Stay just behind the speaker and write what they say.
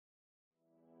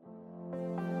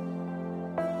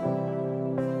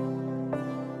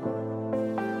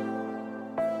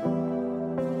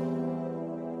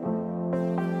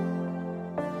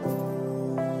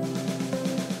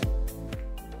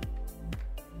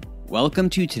Welcome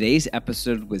to today's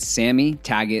episode with Sammy,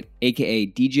 Taggett, aka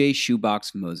DJ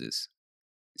Shoebox Moses.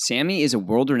 Sammy is a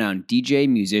world-renowned DJ,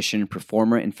 musician,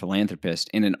 performer, and philanthropist,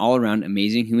 and an all-around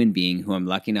amazing human being who I'm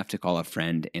lucky enough to call a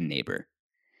friend and neighbor.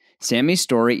 Sammy's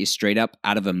story is straight up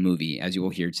out of a movie, as you will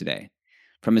hear today.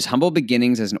 From his humble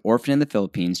beginnings as an orphan in the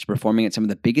Philippines to performing at some of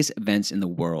the biggest events in the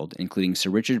world, including Sir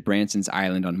Richard Branson's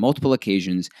Island on multiple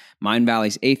occasions, Mind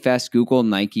Valley's A-Fest, Google,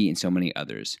 Nike, and so many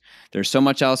others. There's so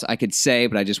much else I could say,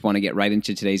 but I just want to get right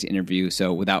into today's interview.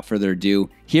 So without further ado,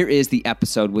 here is the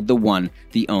episode with the one,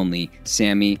 the only,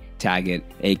 Sammy Taggett,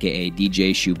 aka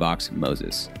DJ Shoebox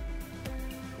Moses.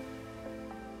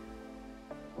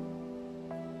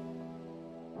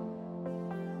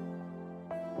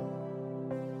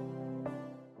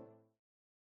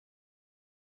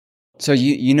 So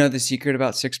you know the secret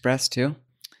about 6 breaths too?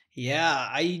 Yeah,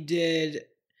 I did.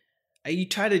 I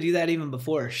try to do that even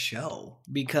before a show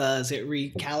because it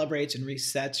recalibrates and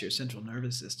resets your central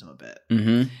nervous system a bit.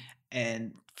 Mm-hmm.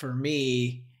 And for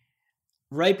me,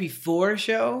 right before a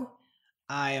show,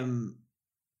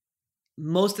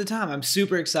 most of the time I'm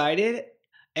super excited,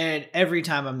 and every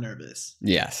time I'm nervous.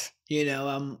 Yes. You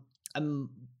know, I'm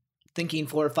thinking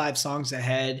 4 or 5 songs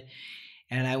ahead,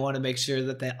 and I want to make sure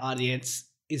that the audience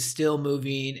is still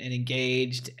moving and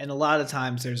engaged. And a lot of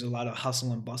times there's a lot of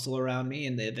hustle and bustle around me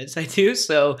in the events I do.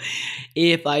 So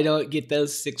if I don't get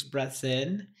those 6 breaths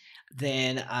in,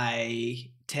 then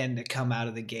I tend to come out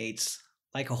of the gates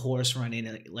like a horse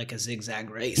running like a zigzag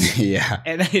race. Yeah.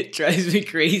 And it drives me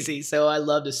crazy. So I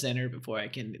love to center before I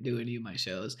can do any of my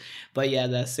shows. But yeah,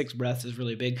 that 6 breaths is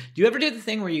really big. Do you ever do the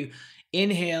thing where you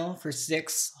inhale for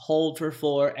 6, hold for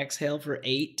 4, exhale for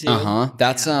 8 too?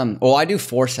 That's well, I do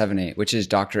 4, 7, 8, which is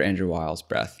Dr. Andrew Weil's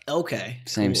breath. Okay.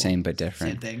 Same, cool. Same, but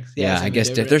different. Same thing. Yeah, I guess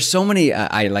there's so many.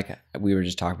 We were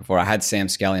just talking before. I had Sam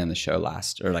Skelly on the show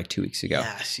like 2 weeks ago.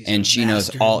 Yeah, and she knows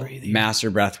all master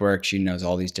breath work. She knows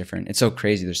all these different. It's so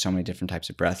crazy. There's so many different types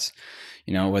of breaths.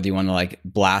 You know, whether you want to like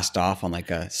blast off on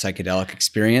like a psychedelic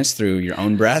experience through your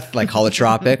own breath, like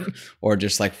holotropic, or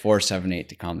just like 4, 7, 8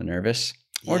 to calm the nervous.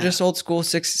 Or just old school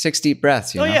six deep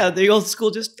breaths. You know? Yeah, the old school.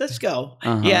 Just let's go.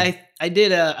 Uh-huh. Yeah, I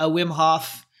did a Wim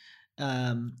Hof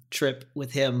trip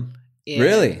with him.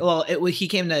 Really? Well, he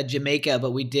came to Jamaica, but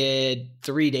we did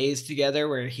 3 days together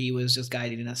where he was just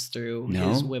guiding us through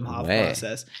his Wim Hof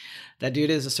process. That dude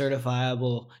is a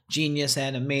certifiable genius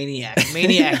and a maniac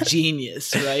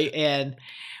genius, right? And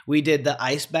we did the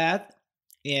ice bath,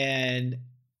 and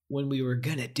when we were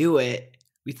gonna do it,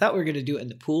 we thought we were going to do it in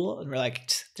the pool, and we're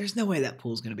like, there's no way that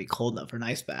pool's going to be cold enough for an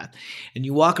ice bath. And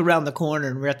you walk around the corner,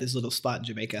 and we're at this little spot in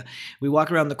Jamaica. We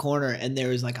walk around the corner, and there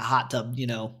was like a hot tub, you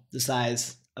know, the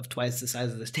size of twice the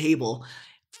size of this table,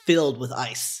 filled with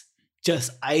ice.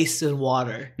 Just ice and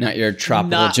water. Not your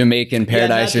tropical Jamaican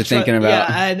paradise you're thinking about.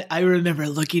 Yeah, and I remember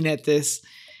looking at this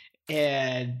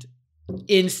and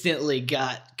instantly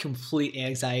got complete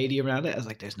anxiety around it. I was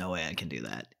like, there's no way I can do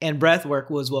that. And breath work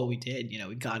was what we did. You know,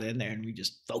 we got in there and we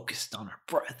just focused on our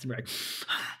breath. And,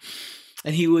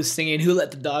 and he was singing Who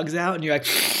Let the Dogs Out? And you're like,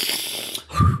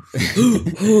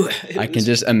 I can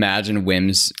just imagine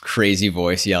Wim's crazy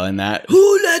voice yelling that.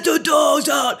 Who let the dogs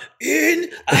out? In,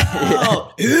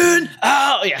 out, in,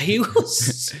 out. Yeah, he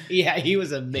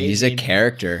was amazing. He's a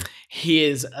character. He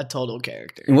is a total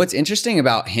character. And what's interesting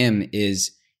about him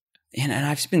is, and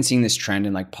I've been seeing this trend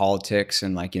in like politics,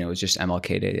 and like, you know, it was just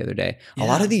MLK Day the other day. Yeah. A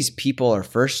lot of these people are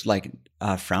first like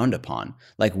frowned upon.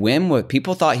 Like Wim,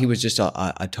 people thought he was just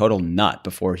a total nut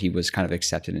before he was kind of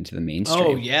accepted into the mainstream.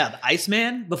 Oh yeah, the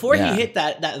Iceman. Before he hit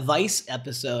that Vice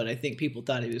episode, I think people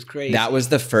thought he was crazy. That was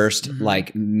the first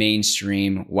like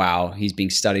mainstream. Wow, he's being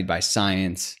studied by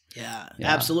science. Yeah,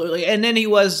 absolutely. And then he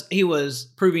was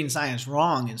proving science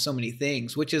wrong in so many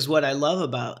things, which is what I love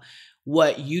about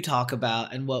what you talk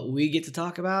about and what we get to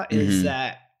talk about is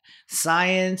that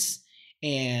science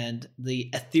and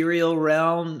the ethereal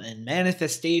realm and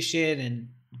manifestation and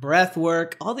breath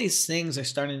work, all these things are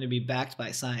starting to be backed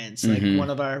by science. Like one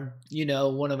of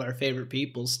our favorite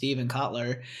people, Stephen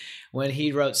Kotler, when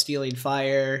he wrote Stealing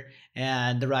Fire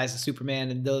and The Rise of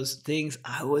Superman and those things,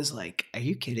 I was like, are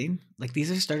you kidding? Like,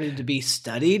 these are starting to be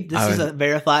studied. This is a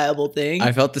verifiable thing.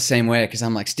 I felt the same way because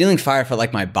I'm like, Stealing Fire felt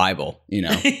like my Bible, you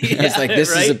know? It's like, this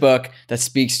is a book that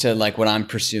speaks to like what I'm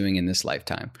pursuing in this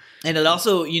lifetime. And it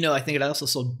also, you know, I think it also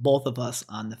sold both of us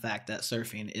on the fact that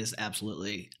surfing is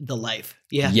absolutely the life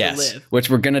you have to live. Which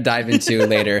we're going to dive into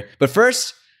later. But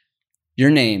first,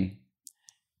 your name,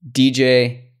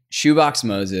 DJ Shoebox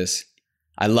Moses.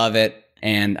 I love it.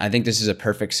 And I think this is a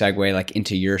perfect segue like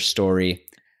into your story.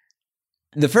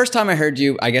 The first time I heard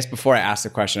you, I guess before I ask the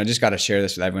question, I just got to share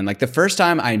this with everyone. Like the first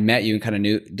time I met you and kind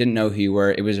of didn't know who you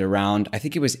were, it was around, I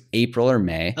think it was April or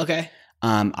May. Okay.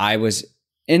 I was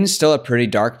in still a pretty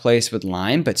dark place with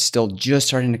Lyme, but still just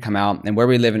starting to come out. And where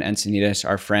we live in Encinitas,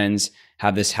 our friends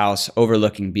have this house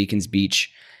overlooking Beacons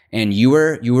Beach. And you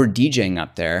were DJing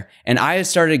up there. And I had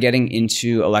started getting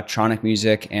into electronic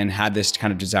music and had this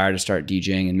kind of desire to start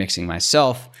DJing and mixing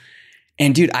myself.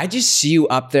 And dude, I just see you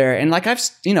up there, and like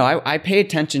I pay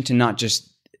attention to not just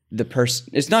the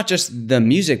person, it's not just the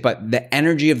music, but the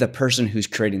energy of the person who's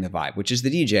creating the vibe, which is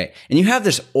the DJ. And you have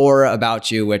this aura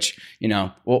about you, which,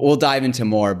 we'll dive into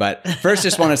more. But first,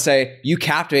 just want to say you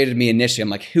captivated me initially. I'm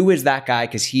like, who is that guy?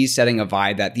 Because he's setting a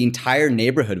vibe that the entire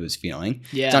neighborhood was feeling.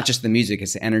 Yeah. It's not just the music,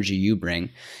 it's the energy you bring.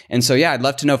 And so, yeah, I'd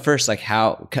love to know first, like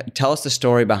tell us the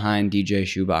story behind DJ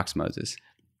Shoebox Moses.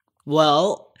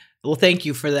 Well, thank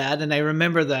you for that. And I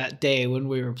remember that day when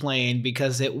we were playing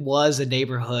because it was a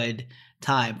neighborhood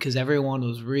time because everyone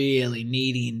was really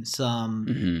needing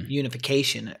some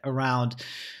unification around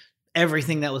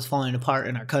everything that was falling apart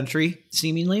in our country,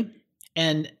 seemingly.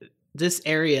 And this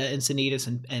area, Encinitas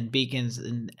and Beacons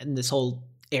and this whole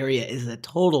area is a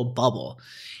total bubble,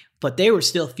 but they were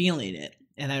still feeling it.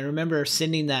 And I remember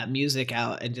sending that music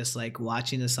out and just like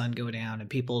watching the sun go down and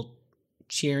people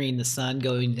cheering the sun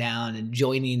going down and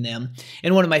joining them.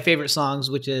 And one of my favorite songs,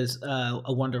 which is A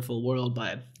Wonderful World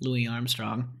by Louis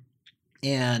Armstrong.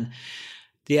 And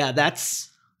yeah, that's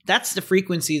the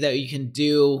frequency that you can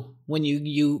do when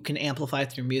you can amplify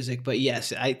through music. But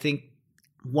yes, I think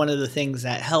one of the things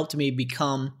that helped me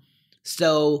become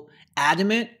so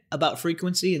adamant about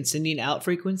frequency and sending out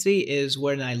frequency is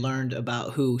when I learned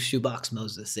about who Shoebox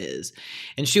Moses is.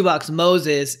 And Shoebox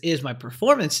Moses is my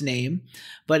performance name,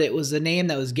 but it was a name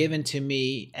that was given to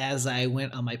me as I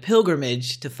went on my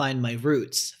pilgrimage to find my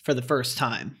roots for the first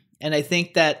time. And I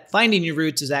think that finding your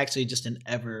roots is actually just an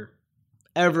ever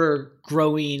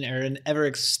growing or an ever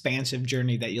expansive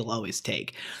journey that you'll always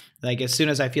take. Like as soon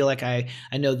as I feel like I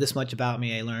know this much about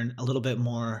me, I learn a little bit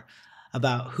more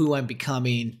about who I'm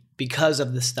becoming because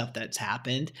of the stuff that's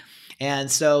happened. And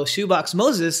so Shoebox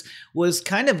Moses was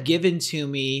kind of given to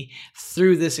me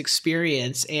through this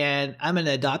experience. And I'm an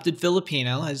adopted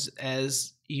Filipino,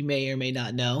 as you may or may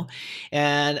not know.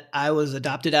 And I was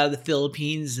adopted out of the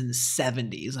Philippines in the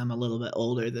 70s. I'm a little bit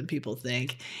older than people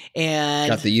think. And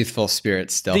got the youthful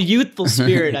spirit still. The youthful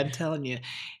spirit, I'm telling you.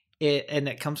 And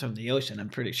it comes from the ocean, I'm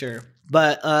pretty sure.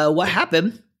 But what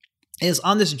happened is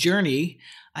on this journey,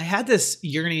 I had this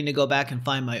yearning to go back and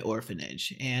find my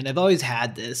orphanage. And I've always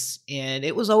had this. And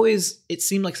it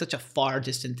seemed like such a far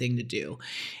distant thing to do.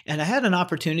 And I had an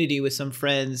opportunity with some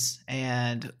friends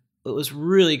and it was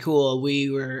really cool.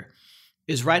 It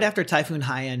was right after Typhoon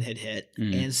Haiyan had hit.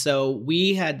 Mm. And so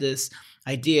we had this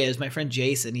idea, as my friend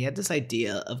Jason, he had this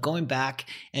idea of going back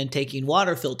and taking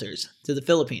water filters to the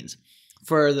Philippines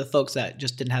for the folks that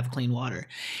just didn't have clean water.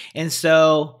 And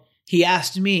so he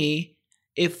asked me,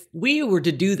 if we were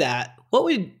to do that, what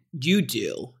would you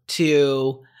do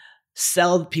to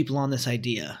sell people on this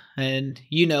idea? And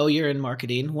you're in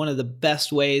marketing. One of the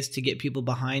best ways to get people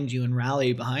behind you and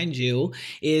rally behind you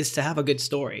is to have a good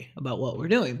story about what we're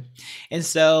doing. And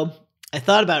so I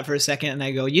thought about it for a second and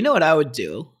I go, you know what I would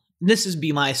do? This is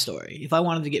be my story. If I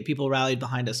wanted to get people rallied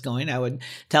behind us going, I would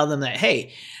tell them that,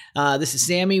 hey, this is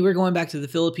Sammy. We're going back to the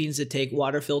Philippines to take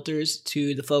water filters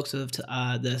to the folks of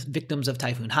the victims of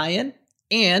Typhoon Haiyan.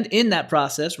 And in that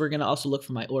process, we're going to also look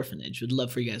for my orphanage. We'd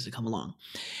love for you guys to come along.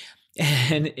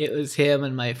 And it was him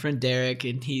and my friend Derek,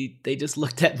 and they just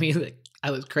looked at me like I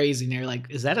was crazy. And they're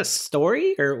like, is that a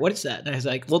story or what is that? And I was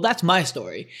like, well, that's my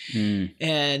story. Mm.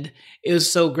 And it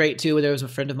was so great too. There was a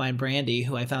friend of mine, Brandy,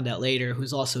 who I found out later,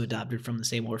 who's also adopted from the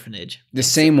same orphanage. The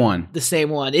same one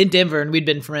in Denver. And we'd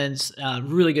been friends,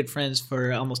 really good friends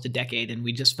for almost a decade. And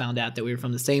we just found out that we were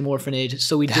from the same orphanage.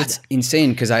 So that's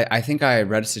insane. Cause I think I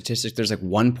read a statistic. There's like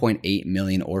 1.8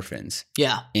 million orphans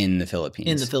in the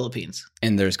Philippines.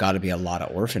 And there's gotta be a lot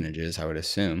of orphanages, I would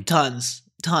assume. Tons.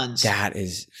 That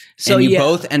is so. And you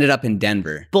both ended up in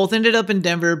Denver. Both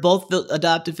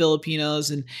adopted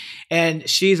Filipinos, and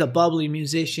she's a bubbly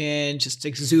musician, just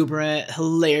exuberant,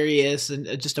 hilarious, and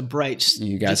just a bright.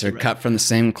 You guys are cut from the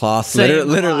same cloth,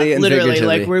 literally, and figuratively.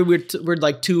 Like we're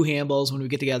like two handballs when we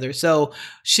get together. So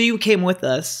she came with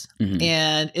us,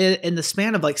 and in the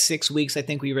span of like 6 weeks, I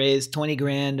think we raised $20,000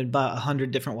 and about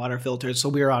 100 different water filters. So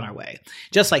we were on our way,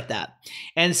 just like that.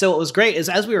 And so what was great is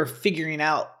as we were figuring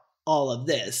out all of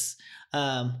this,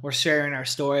 we're sharing our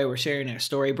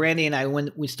story. Brandy and I,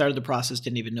 when we started the process,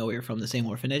 didn't even know we were from the same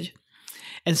orphanage.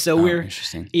 And so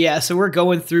we're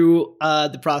going through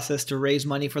the process to raise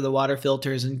money for the water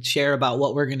filters and share about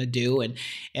what we're going to do.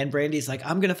 And Brandy's like,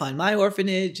 I'm going to find my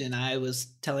orphanage. And I was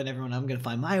telling everyone I'm going to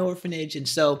find my orphanage. And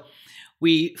so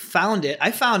we found it.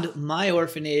 I found my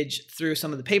orphanage through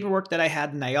some of the paperwork that I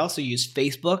had. And I also used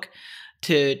Facebook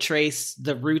to trace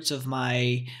the roots of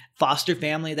my foster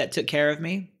family that took care of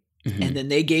me. Mm-hmm. And then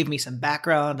they gave me some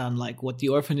background on like what the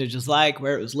orphanage was like,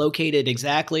 where it was located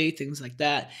exactly, things like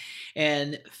that.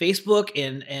 And Facebook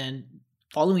and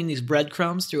following these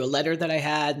breadcrumbs through a letter that I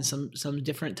had and some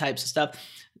different types of stuff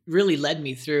really led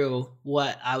me through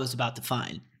what I was about to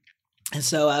find. And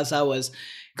so as I was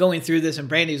going through this and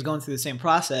Brandy was going through the same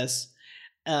process,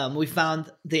 we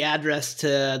found the address to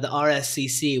the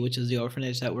RSCC, which is the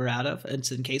orphanage that we're out of.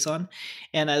 It's in Quezon.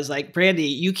 And I was like,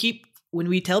 Brandy, when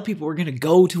we tell people we're going to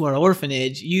go to our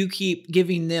orphanage, you keep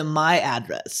giving them my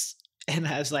address. And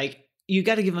I was like, you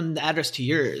got to give them the address to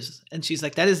yours. And she's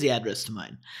like, that is the address to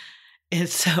mine. And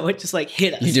so it just like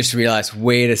hit us. You just realized,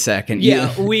 wait a second.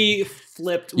 Yeah, we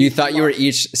flipped. You thought you were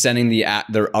each sending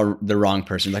the wrong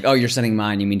person. Like, oh, you're sending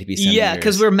mine. You mean to be sending yours.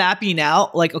 Because we're mapping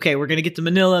out like, okay, we're going to get to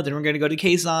Manila, then we're going to go to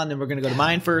Quezon, then we're going to go to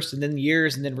mine first, and then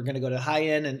years, and then we're going to go to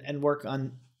High-End and work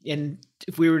on. And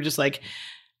if we were just like,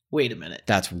 wait a minute.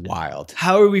 That's wild.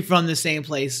 How are we from the same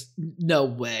place? No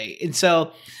way. And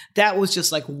so that was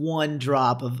just like one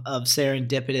drop of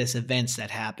serendipitous events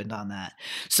that happened on that.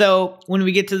 So when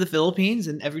we get to the Philippines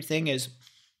and everything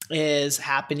is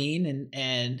happening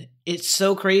and it's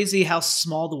so crazy how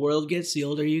small the world gets the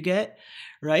older you get,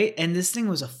 right? And this thing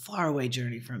was a faraway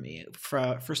journey for me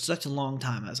for such a long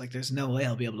time. I was like, there's no way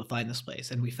I'll be able to find this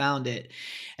place. And we found it.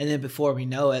 And then before we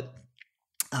know it,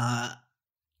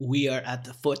 we are at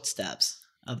the footsteps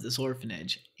of this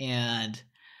orphanage. And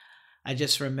I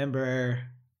just remember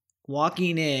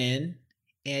walking in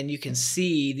and you can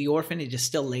see the orphanage is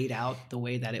still laid out the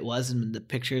way that it was in the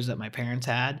pictures that my parents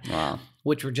had, wow,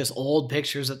 which were just old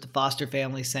pictures that the foster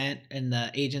family sent and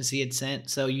the agency had sent.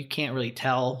 So you can't really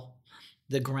tell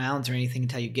the grounds or anything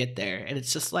until you get there. And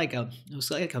it's just like it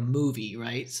was like a movie,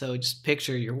 right? So just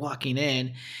picture you're walking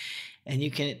in and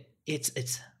you can,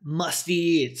 it's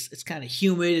musty, it's kind of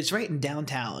humid, it's right in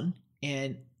downtown,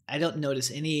 and I don't notice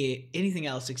anything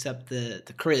else except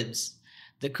the cribs.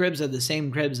 The cribs are the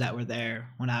same cribs that were there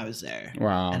when I was there.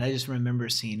 Wow. And I just remember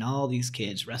seeing all these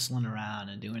kids wrestling around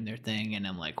and doing their thing, and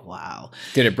I'm like, wow.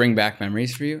 Did it bring back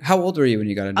memories for you? How old were you when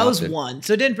you got adopted? I was 1,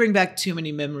 so it didn't bring back too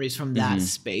many memories from that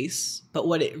space, but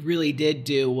what it really did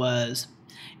do was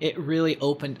it really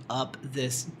opened up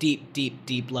this deep, deep,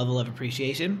 deep level of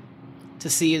appreciation to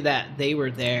see that they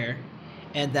were there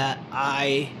and that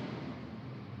I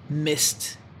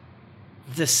missed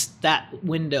that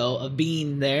window of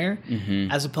being there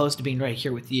as opposed to being right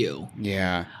here with you.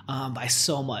 Yeah. By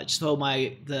so much. So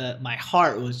my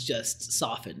heart was just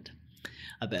softened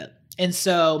a bit. And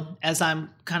so as I'm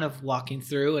kind of walking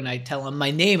through and I tell him my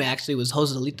name actually was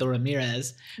Joselito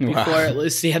Ramirez before it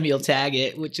was Samuel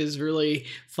Taggett, which is really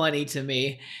funny to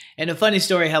me. And a funny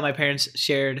story how my parents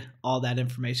shared all that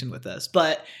information with us.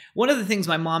 But one of the things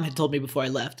my mom had told me before I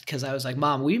left, because I was like,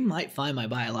 Mom, we might find my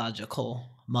biological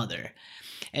mother.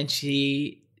 And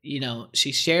she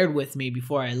shared with me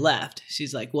before I left.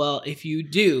 She's like, well, if you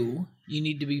do, you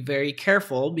need to be very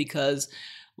careful because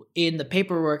in the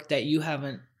paperwork that you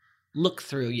haven't looked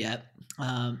through yet,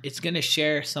 it's going to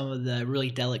share some of the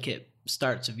really delicate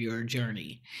starts of your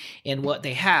journey. And what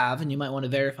they have, and you might want to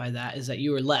verify that, is that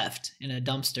you were left in a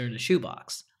dumpster in a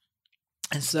shoebox.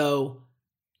 And so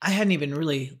I hadn't even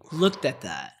really looked at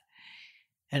that.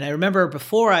 And I remember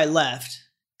before I left,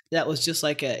 that was just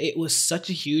like it was such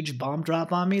a huge bomb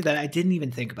drop on me that I didn't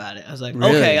even think about it. I was like,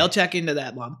 really? Okay, I'll check into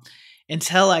that, Mom.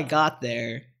 Until I got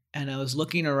there and I was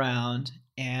looking around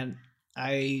and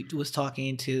I was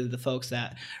talking to the folks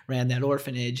that ran that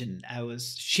orphanage and I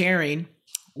was sharing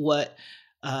what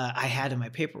I had in my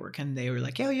paperwork, and they were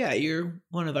like, oh yeah, you're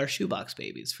one of our shoebox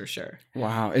babies for sure.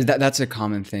 Wow. That's a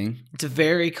common thing? It's a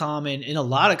very common in a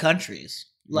lot of countries.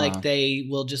 Like they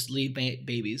will just leave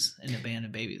babies and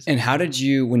abandon babies. And how did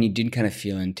you, when you did kind of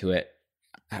feel into it,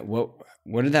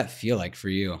 what did that feel like for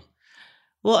you?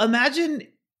 Well, imagine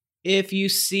if you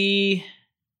see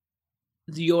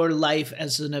your life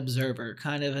as an observer,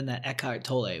 kind of in that Eckhart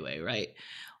Tolle way, right?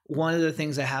 One of the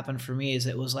things that happened for me is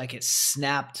it was like it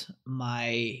snapped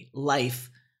my life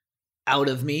out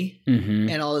of me. Mm-hmm.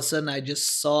 And all of a sudden I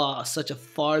just saw such a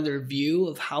farther view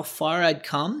of how far I'd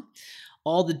come.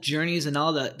 All the journeys and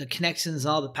all the connections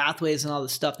and all the pathways and all the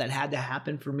stuff that had to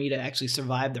happen for me to actually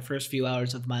survive the first few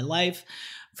hours of my life,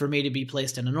 for me to be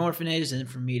placed in an orphanage, and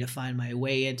for me to find my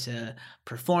way into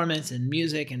performance and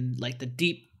music and like the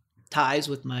deep ties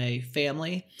with my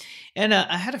family. And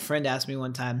I had a friend ask me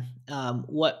one time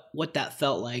what that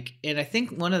felt like. And I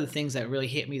think one of the things that really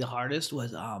hit me the hardest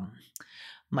was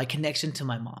my connection to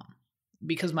my mom.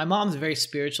 Because my mom's very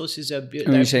spiritual. She's when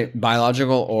you say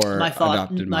biological or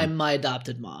adopted mom? My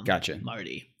adopted mom. Gotcha.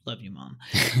 Marty. Love you, Mom.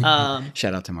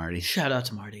 Shout out to Marty. Shout out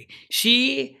to Marty.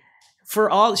 She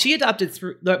adopted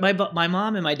my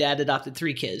mom and my dad adopted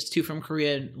 3 kids, 2 from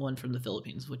Korea and 1 from the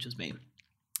Philippines, which was me.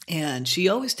 And she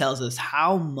always tells us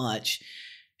how much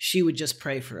she would just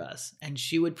pray for us. And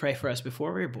she would pray for us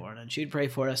before we were born. And she'd pray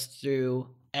for us through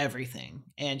everything.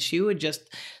 And she would just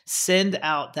send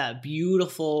out that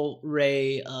beautiful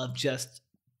ray of just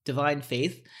divine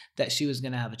faith that she was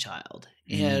going to have a child.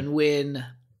 And when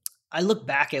I look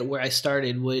back at where I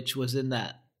started, which was in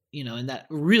that, in that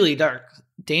really dark,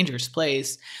 dangerous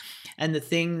place. And the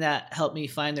thing that helped me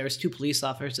find, there was 2 police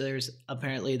officers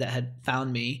apparently that had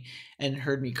found me and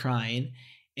heard me crying.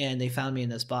 And they found me in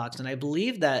this box. And I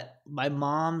believe that my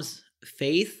mom's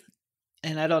faith,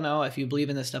 and I don't know if you believe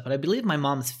in this stuff, but I believe my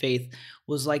mom's faith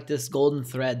was like this golden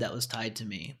thread that was tied to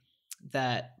me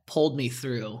that pulled me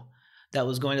through, that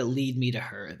was going to lead me to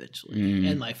her eventually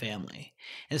and my family.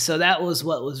 And so that was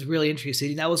what was really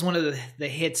interesting. That was one of the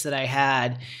hits that I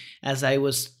had as I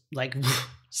was like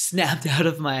snapped out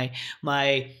of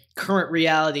my current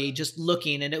reality, just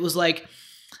looking. And it was like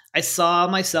I saw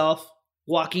myself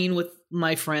walking with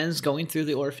my friends going through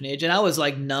the orphanage, and I was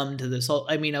like numb to this whole,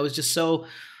 I was just so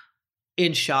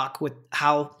in shock with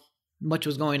how much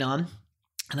was going on.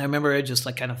 And I remember it just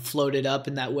like kind of floated up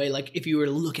in that way. Like if you were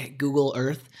to look at Google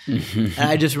Earth, and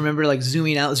I just remember like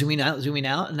zooming out.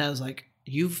 And I was like,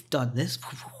 you've done this.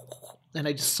 And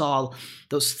I just saw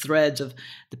those threads of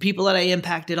the people that I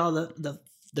impacted, all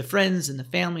the friends and the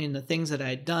family and the things that I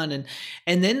had done.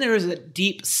 And then there was a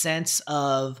deep sense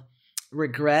of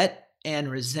regret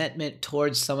and resentment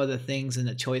towards some of the things and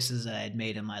the choices that I had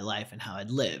made in my life and how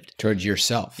I'd lived. Towards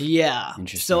yourself. Yeah.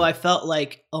 So I felt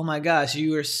like, oh my gosh,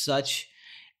 you were such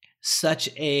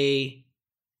a,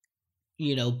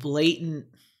 blatant,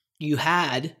 you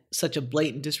had such a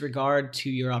blatant disregard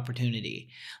to your opportunity.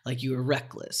 Like you were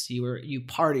reckless, you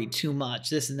partied too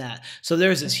much, this and that. So there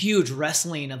was this huge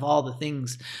wrestling of all the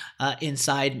things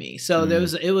inside me. So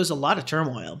it was a lot of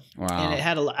turmoil. Wow. And I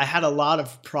had a lot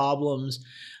of problems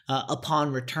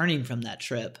upon returning from that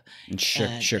trip. And shook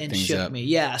things up. Me.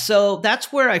 Yeah. So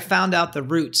that's where I found out the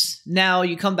roots. Now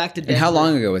you come back to Denver. And how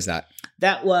long ago was that?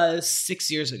 That was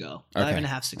 6 years ago,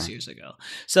 5.5, 6 years ago.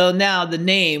 So now the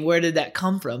name, where did that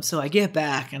come from? So I get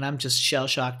back and I'm just shell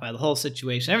shocked by the whole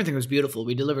situation. Everything was beautiful.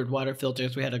 We delivered water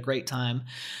filters. We had a great time,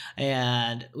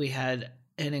 and we had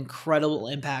an incredible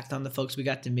impact on the folks we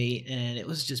got to meet, and it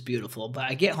was just beautiful. But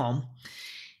I get home,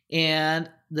 and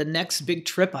the next big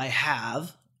trip I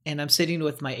have, and I'm sitting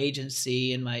with my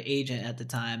agency and my agent at the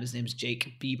time, his name's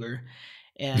Jake Bieber.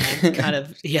 And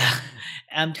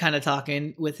I'm kind of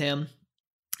talking with him.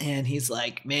 And he's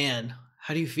like, man,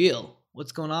 how do you feel?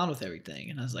 What's going on with everything?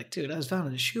 And I was like, dude, I was found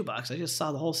in a shoebox. I just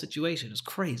saw the whole situation. It's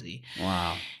crazy.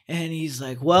 Wow. And he's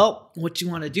like, well, what you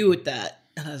want to do with that?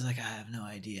 And I was like, I have no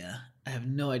idea. I have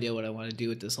no idea what I want to do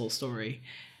with this whole story.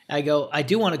 I go, I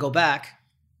do want to go back.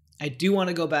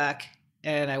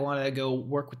 And I want to go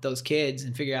work with those kids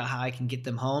and figure out how I can get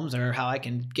them homes or how I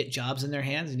can get jobs in their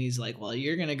hands. And he's like, well,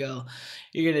 you're going to go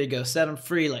set them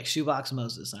free like Shoebox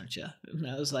Moses, aren't you? And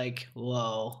I was like,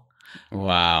 whoa.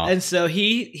 Wow. And so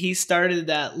he started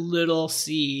that little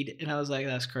seed, and I was like,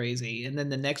 that's crazy. And then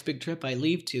the next big trip I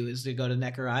leave to is to go to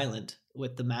Necker Island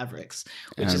with the Mavericks,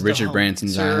 which is Richard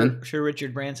Branson's island. Sure,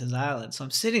 Richard Branson's island. So I'm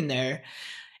sitting there,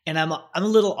 and I'm a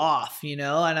little off, and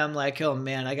I'm like, oh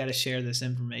man, I got to share this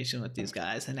information with these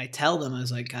guys. And I tell them, I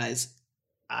was like, guys,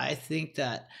 I think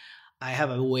that I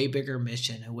have a way bigger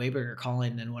mission, a way bigger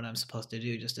calling than what I'm supposed to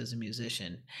do just as a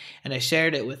musician. And I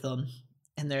shared it with them,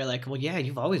 and they're like, well, yeah,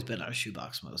 you've always been our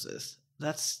Shoebox Moses.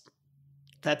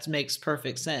 That makes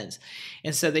perfect sense.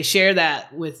 And so they share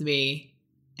that with me.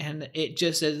 And it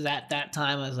just is at that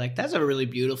time, I was like, that's a really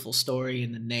beautiful story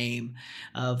in the name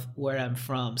of where I'm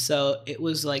from. So it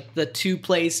was like the two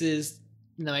places,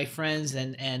 my friends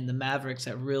and the Mavericks,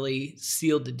 that really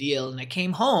sealed the deal. And I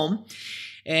came home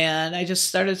and I just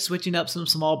started switching up some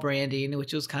small branding,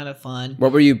 which was kind of fun.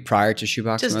 What were you prior to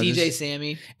Shoebox Just Moses? DJ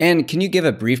Sammy. And can you give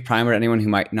a brief primer to anyone who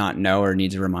might not know or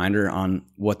needs a reminder on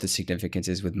what the significance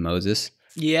is with Moses?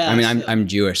 Yeah. I mean, I'm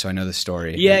Jewish, so I know the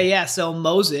story. Yeah. So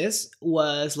Moses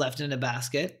was left in a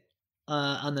basket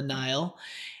on the Nile,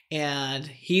 and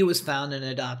he was found and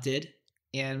adopted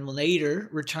and later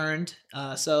returned.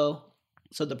 So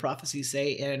the prophecies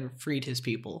say, and freed his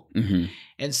people. Mm-hmm.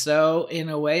 And so in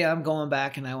a way, I'm going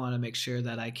back and I want to make sure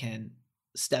that I can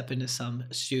step into some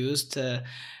shoes to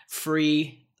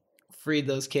free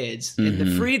those kids and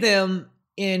to free them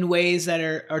in ways that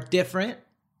are different.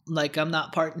 Like, I'm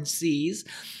not parting seas,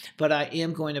 but I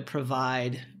am going to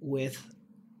provide with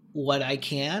what I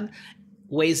can,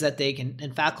 ways that they can,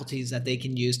 and faculties that they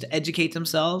can use to educate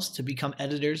themselves, to become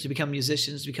editors, to become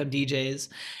musicians, to become DJs.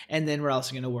 And then we're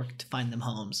also going to work to find them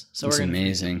homes. So it's we're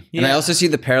amazing. Yeah. And I also see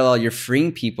the parallel. You're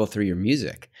freeing people through your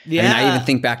music. Yeah. I mean, I even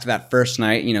think back to that first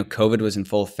night, you know, COVID was in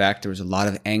full effect. There was a lot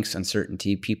of angst,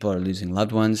 uncertainty. People are losing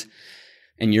loved ones.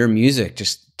 And your music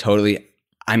just totally,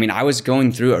 I mean, I was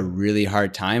going through a really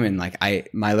hard time, and like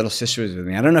my little sister was with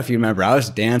me. I don't know if you remember, I was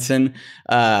dancing,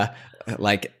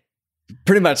 like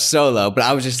pretty much solo, but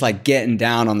I was just like getting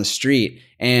down on the street,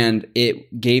 and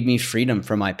it gave me freedom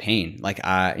from my pain. Like,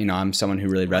 you know, I'm someone who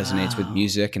really resonates with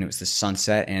music, and it was the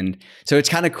sunset. And so it's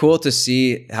kind of cool to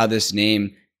see how this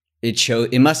name, it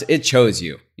chose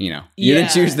you, you know, you didn't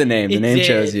choose the name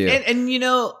chose you. And, you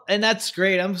know, and that's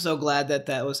great. I'm so glad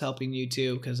that was helping you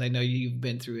too, because I know you've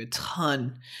been through a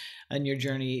ton on your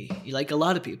journey. Like a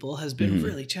lot of people, has been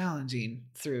really challenging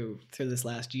through this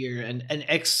last year, and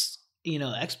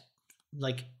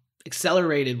like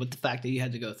accelerated with the fact that you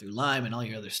had to go through Lyme and all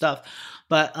your other stuff.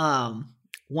 But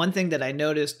one thing that I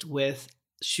noticed with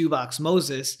Shoebox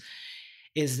Moses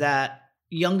is that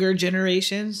younger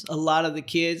generations, a lot of the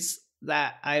kids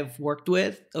that I've worked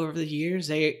with over the years,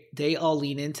 they all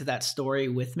lean into that story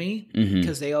with me,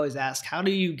 because they always ask, how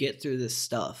do you get through this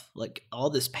stuff? Like all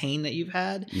this pain that you've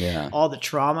had, all the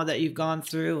trauma that you've gone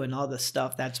through, and all the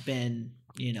stuff that's been,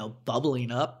 you know,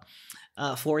 bubbling up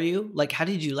for you. Like, how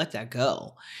did you let that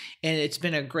go? And it's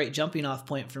been a great jumping off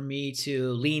point for me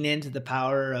to lean into the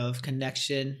power of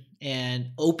connection and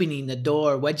opening the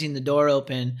door, wedging the door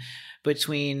open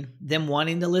between them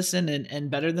wanting to listen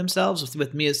and better themselves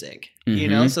with music, you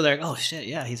know? So they're like, oh shit,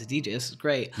 yeah, he's a DJ. This is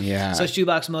great. Yeah. So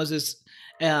Shoebox Moses,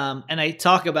 and I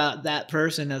talk about that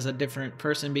person as a different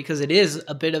person because it is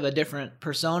a bit of a different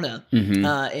persona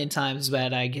in times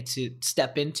that I get to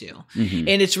step into. And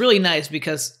it's really nice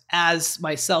because as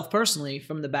myself personally,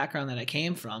 from the background that I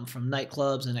came from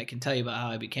nightclubs, and I can tell you about how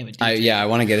I became a DJ. I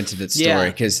want to get into that story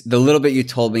because the little bit you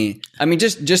told me, I mean,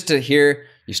 just to hear,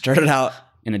 you started out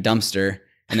in a dumpster,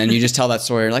 and then you just tell that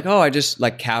story. You're like, oh, I just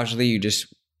like casually, you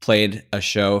just played a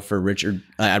show for Richard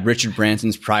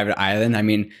Branson's private island. I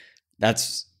mean,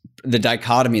 that's the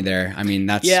dichotomy there. I mean,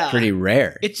 that's pretty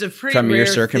rare. It's a pretty from rare your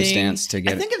circumstance thing. to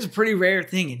get. I think it's a pretty rare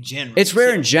thing in general. It's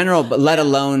rare in general, but let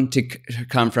alone to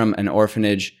come from an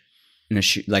orphanage in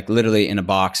like literally in a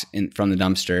box from the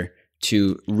dumpster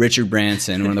to Richard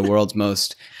Branson, one of the world's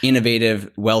most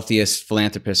innovative, wealthiest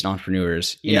philanthropist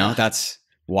entrepreneurs. You know, that's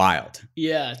wild.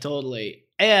 Yeah, totally.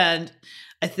 And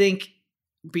I think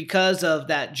because of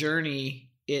that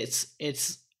journey, it's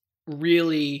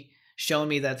really shown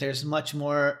me that there's much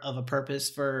more of a purpose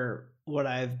for what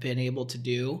I've been able to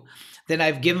do than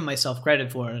I've given myself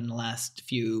credit for in the last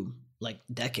few like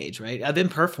decades, right? I've been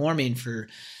performing for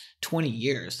 20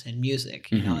 years in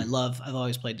music. You know, I've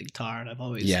always played the guitar, and I've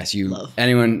always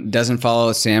anyone doesn't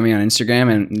follow Sammy on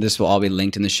Instagram, and this will all be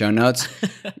linked in the show notes.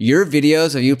 Your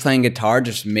videos of you playing guitar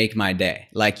just make my day.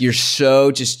 Like, you're so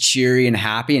just cheery and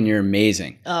happy, and you're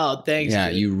amazing. Oh, thanks.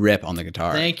 Yeah, dude. You rip on the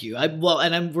guitar. Thank you.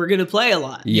 We're going to play a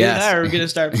lot. Yes. You and I are going to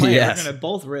start playing. We're going to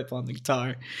both rip on the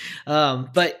guitar.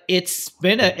 But it's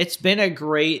been a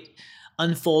great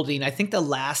unfolding. I think the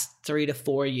last 3 to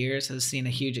 4 years has seen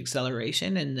a huge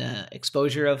acceleration in the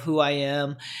exposure of who I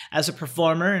am as a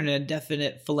performer and a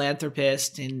definite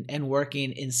philanthropist, and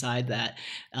working inside that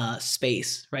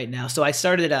space right now. So I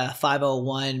started a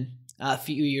 501 a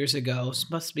few years ago, it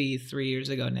must be 3 years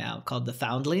ago now, called the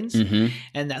Foundlings.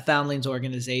 And that Foundlings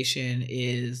organization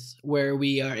is where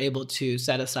we are able to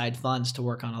set aside funds to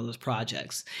work on all those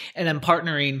projects. And I'm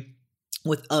partnering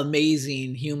with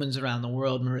amazing humans around the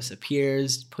world. Marissa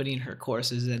Peers, putting her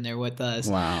courses in there with us.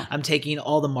 Wow. I'm taking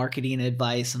all the marketing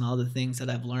advice and all the things that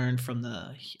I've learned from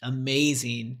the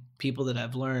amazing people that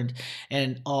I've learned.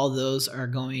 And all those are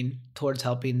going towards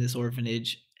helping this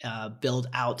orphanage build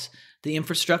out the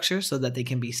infrastructure so that they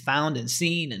can be found and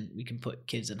seen, and we can put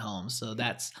kids in homes. So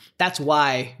that's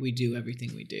why we do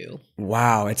everything we do.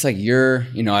 Wow. It's like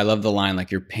I love the line,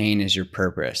 like, your pain is your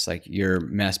purpose, like your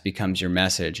mess becomes your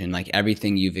message, and like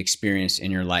everything you've experienced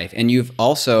in your life. And you've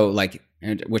also, like,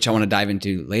 which I want to dive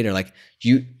into later, like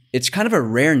it's kind of a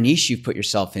rare niche you've put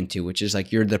yourself into, which is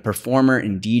like you're the performer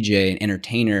and DJ and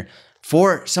entertainer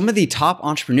for some of the top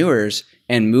entrepreneurs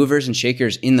and movers and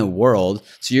shakers in the world.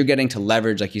 So you're getting to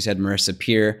leverage, like you said, Marissa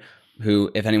Peer, who,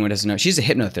 if anyone doesn't know, she's a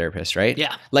hypnotherapist, right?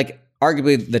 Yeah. Like,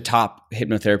 arguably the top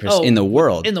hypnotherapist in the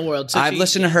world. In the world. So I've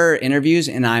listened to her interviews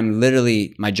and I'm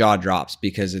literally, my jaw drops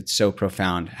because it's so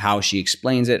profound how she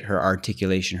explains it, her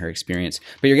articulation, her experience.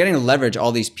 But you're getting to leverage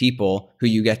all these people who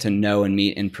you get to know and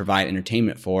meet and provide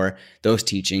entertainment for those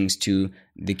teachings to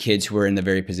the kids who were in the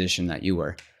very position that you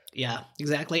were. Yeah,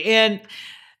 exactly. And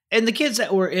the kids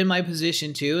that were in my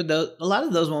position too, a lot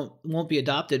of those won't be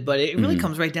adopted, but it really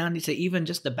comes right down to even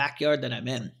just the backyard that I'm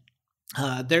in.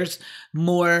 There's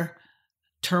more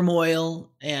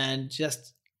turmoil and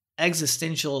just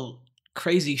existential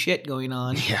crazy shit going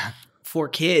on for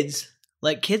kids.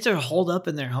 Like kids are holed up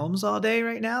in their homes all day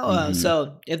right now.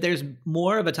 So if there's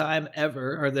more of a time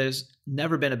ever, or there's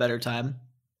never been a better time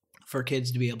for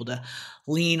kids to be able to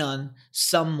lean on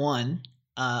someone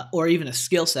or even a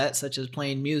skill set such as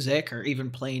playing music or even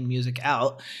playing music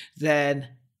out, then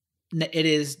it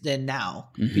is then now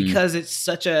because it's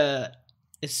such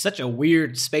a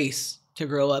weird space to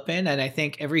grow up in. And I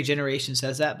think every generation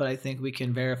says that, but I think we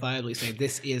can verifiably say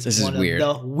this is one of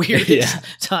the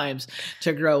weirdest times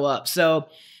to grow up. So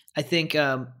I think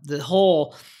the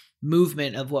whole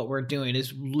movement of what we're doing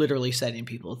is literally setting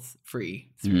people free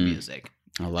through music.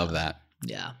 I love that.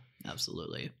 Yeah,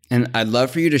 absolutely. And I'd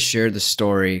love for you to share the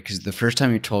story, because the first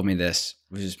time you told me this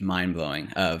was just mind blowing.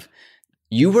 Of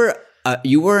you were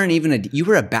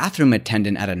a bathroom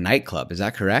attendant at a nightclub. Is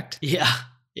that correct? Yeah.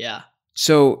 Yeah.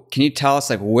 So can you tell us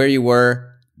like where you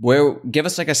were, give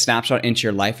us like a snapshot into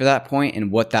your life at that point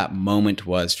and what that moment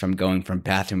was from going from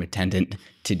bathroom attendant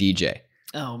to DJ?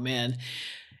 Oh man.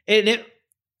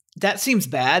 That seems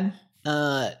bad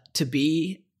to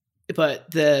be,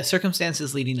 but the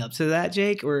circumstances leading up to that,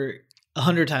 Jake, were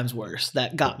 100 times worse.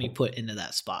 That got me put into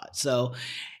that spot. So,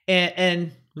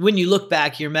 and when you look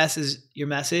back, your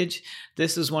message,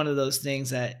 this is one of those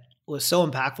things that was so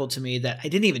impactful to me that I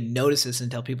didn't even notice this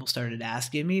until people started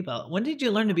asking me about, when did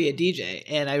you learn to be a DJ?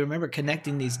 And I remember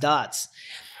connecting these dots.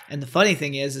 And the funny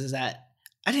thing is that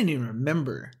I didn't even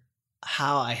remember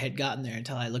how I had gotten there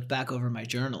until I looked back over my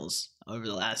journals over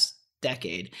the last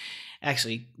decade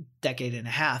and a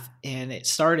half. And it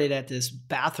started at this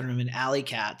bathroom in Alley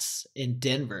Cats in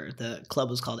Denver. The club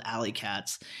was called Alley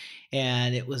Cats.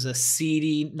 And it was a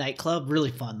seedy nightclub,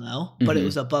 really fun though, but it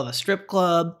was above a strip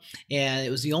club. And it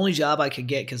was the only job I could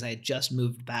get because I had just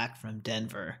moved back from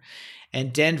Denver.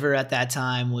 And Denver at that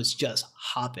time was just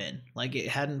hopping. Like it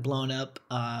hadn't blown up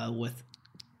with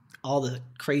all the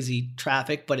crazy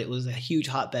traffic, but it was a huge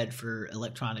hotbed for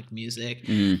electronic music.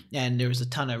 And there was a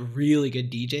ton of really good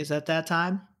DJs at that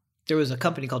time. There was a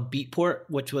company called Beatport,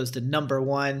 which was the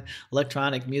 #1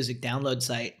 electronic music download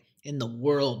site in the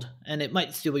world. And it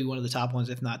might still be one of the top ones,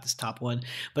 if not this top one.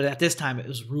 But at this time, it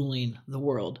was ruling the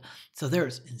world. So there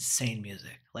was insane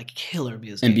music, like killer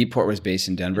music. And Beatport was based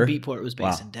in Denver? Beatport was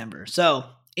based in Denver. So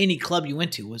any club you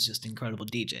went to was just incredible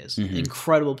DJs,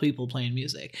 incredible people playing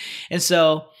music. And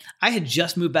so I had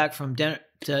just moved back from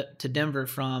to Denver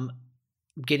from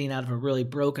getting out of a really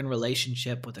broken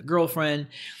relationship with a girlfriend.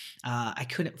 I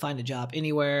couldn't find a job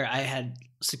anywhere. I had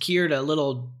secured a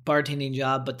little bartending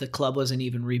job, but the club wasn't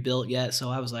even rebuilt yet.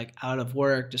 So I was like out of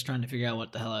work, just trying to figure out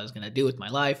what the hell I was going to do with my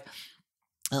life.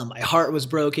 My heart was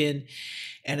broken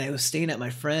and I was staying at my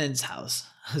friend's house.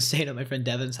 I was staying at my friend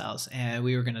Devin's house, and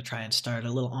we were going to try and start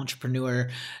a little entrepreneur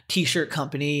t-shirt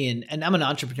company. And I'm an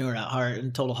entrepreneur at heart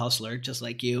and total hustler, just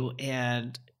like you.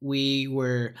 And we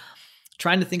were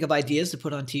trying to think of ideas to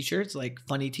put on t-shirts, like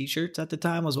funny t-shirts at the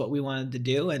time was what we wanted to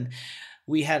do. And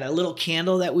we had a little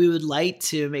candle that we would light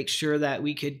to make sure that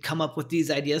we could come up with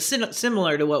these ideas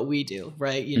similar to what we do,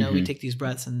 right? You know, we take these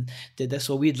breaths and did this.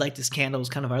 So we'd light this candle. It was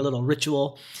kind of our little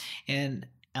ritual. And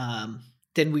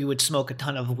then we would smoke a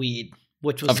ton of weed,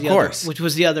 which was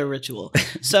the other ritual.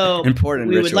 So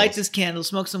we would light this candle,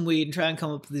 smoke some weed, and try and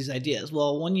come up with these ideas.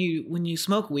 Well, when you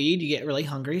smoke weed, you get really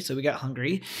hungry. So we got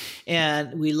hungry,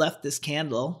 and we left this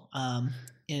candle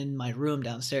in my room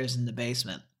downstairs in the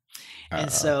basement. And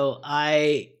so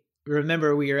I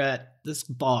remember we were at this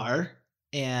bar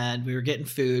and we were getting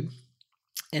food,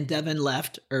 and Devin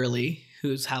left early,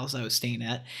 whose house I was staying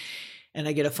at. And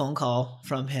I get a phone call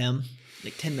from him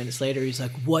like 10 minutes later. He's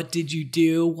like, "What did you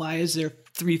do? Why is there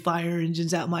 3 fire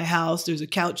engines at my house? There's a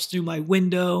couch through my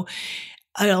window.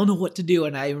 I don't know what to do."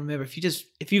 And I remember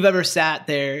if you've ever sat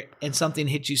there and something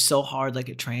hit you so hard like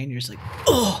a train, you're just like,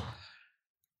 "Oh,"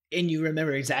 and you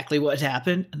remember exactly what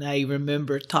happened. And I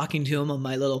remember talking to him on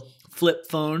my little flip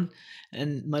phone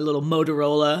and my little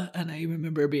Motorola. And I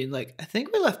remember being like, "I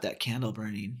think we left that candle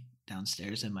burning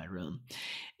downstairs in my room."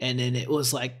 And then it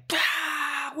was like,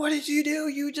 "What did you do?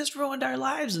 You just ruined our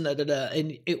lives." And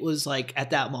And it was like, at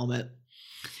that moment,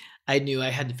 I knew I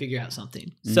had to figure out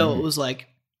something. So it was like,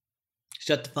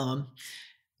 shut the phone.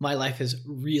 My life has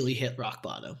really hit rock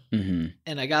bottom. Mm-hmm.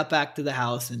 And I got back to the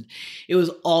house and it was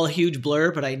all a huge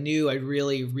blur, but I knew I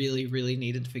really, really, really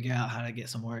needed to figure out how to get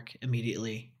some work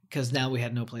immediately because now we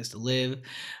had no place to live.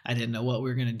 I didn't know what we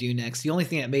were going to do next. The only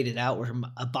thing that made it out were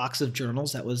a box of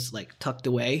journals that was like tucked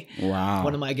away. Wow.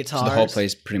 One of my guitars. So the whole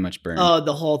place pretty much burned. Oh,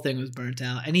 the whole thing was burnt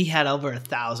out. And he had over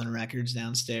 1,000 records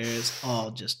downstairs, all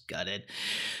just gutted.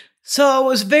 So it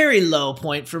was a very low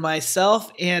point for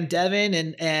myself and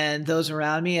Devin and those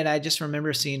around me. And I just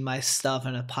remember seeing my stuff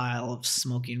in a pile of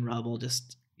smoking rubble,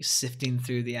 just sifting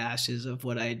through the ashes of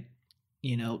what I,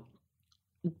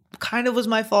 kind of was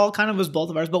my fault, kind of was both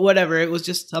of ours, but whatever. It was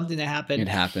just something that happened. It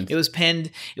happened. It was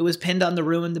pinned on the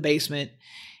room in the basement.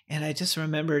 And I just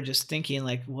remember just thinking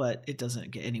like, what, it doesn't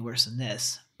get any worse than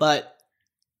this, but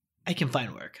I can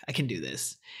find work. I can do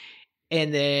this.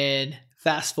 And then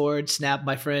fast forward, snap,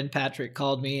 my friend Patrick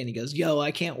called me and he goes, yo,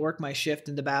 I can't work my shift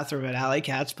in the bathroom at Alley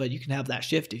Cats, but you can have that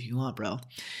shift if you want, bro.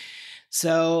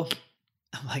 So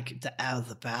I'm like, out of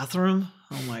the bathroom?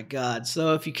 Oh my God.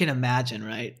 So if you can imagine,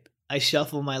 right? I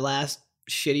shuffle my last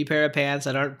shitty pair of pants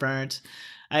that aren't burnt.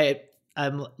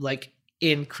 I'm like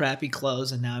in crappy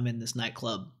clothes and now I'm in this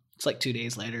nightclub. It's like 2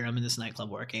 days later. I'm in this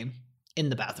nightclub working in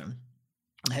the bathroom.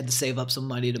 I had to save up some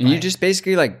money to buy. And you just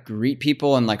basically like greet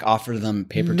people and like offer them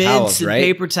paper mints towels, and right?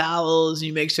 Paper towels.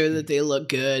 You make sure that they look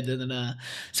good.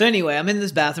 So anyway, I'm in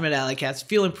this bathroom at Alley Cats,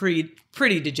 feeling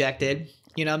pretty dejected.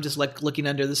 I'm just like looking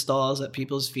under the stalls at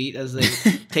people's feet as they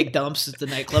take dumps at the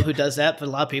nightclub. Who does that? But a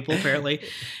lot of people apparently,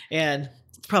 and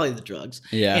it's probably the drugs.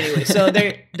 Yeah. Anyway, so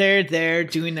they're there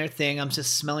doing their thing. I'm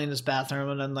just smelling this bathroom,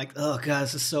 and I'm like, oh God,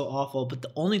 this is so awful. But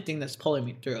the only thing that's pulling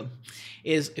me through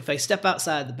is if I step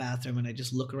outside the bathroom and I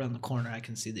just look around the corner, I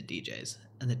can see the DJs.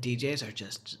 And the DJs are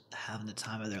just having the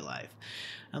time of their life.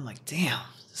 I'm like, damn,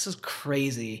 this is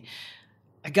crazy.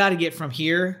 I got to get from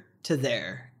here to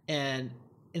there. And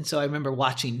so I remember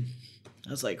watching,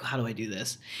 I was like, how do I do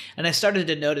this? And I started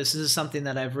to notice, this is something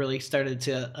that I've really started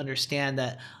to understand,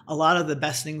 that a lot of the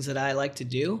best things that I like to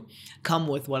do come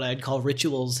with what I'd call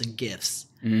rituals and gifts.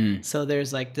 So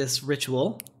there's like this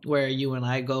ritual where you and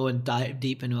I go and dive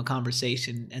deep into a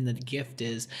conversation, and the gift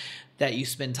is that you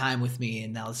spend time with me,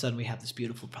 and now all of a sudden we have this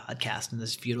beautiful podcast and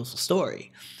this beautiful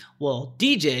story. Well,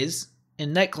 DJs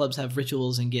and nightclubs have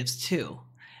rituals and gifts too,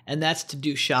 and that's to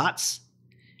do shots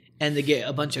and to get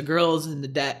a bunch of girls in the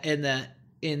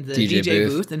DJ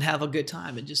booth and have a good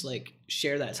time and just like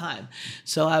share that time.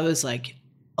 So I was like,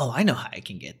 oh, I know how I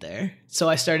can get there. So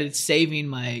I started saving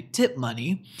my tip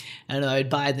money, and I would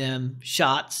buy them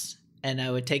shots, and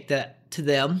I would take that to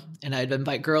them, and I'd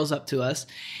invite girls up to us.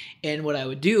 And what I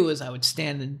would do is I would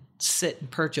stand and sit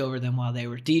and perch over them while they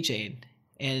were DJing,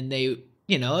 and they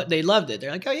loved it.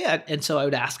 They're like, oh yeah. And so I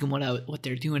would ask them what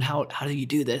they're doing. How do you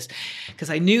do this? Because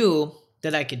I knew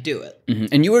that I could do it. Mm-hmm.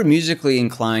 And you were musically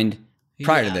inclined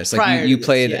prior to this. Like you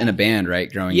played in a band,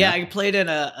 right? Growing up. Yeah, I played in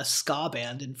a ska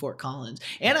band in Fort Collins.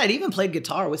 And I'd even played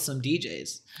guitar with some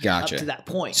DJs. Gotcha. Up to that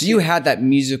point. So you had that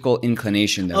musical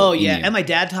inclination though. Oh yeah. And my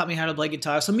dad taught me how to play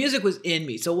guitar. So music was in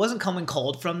me. So it wasn't coming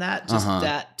cold from that. Just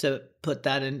that to put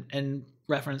that in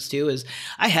reference to is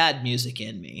I had music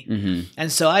in me. Mm-hmm.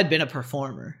 And so I'd been a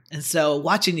performer. And so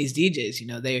watching these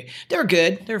DJs, they were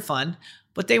good, they were fun,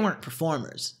 but they weren't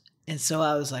performers. And so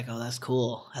I was like, oh, that's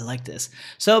cool. I like this.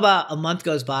 So about a month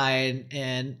goes by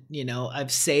and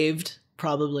I've saved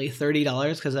probably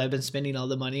 $30 because I've been spending all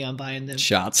the money on buying them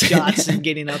shots and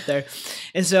getting up there.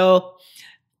 And so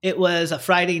it was a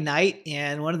Friday night,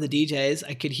 and one of the DJs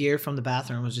I could hear from the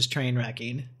bathroom was just train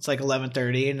wrecking. It's like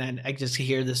 11:30, and I just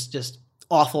hear this just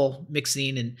awful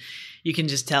mixing, and you can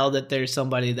just tell that there's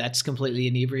somebody that's completely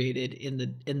inebriated in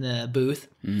the booth.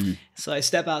 Mm. So I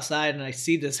step outside and I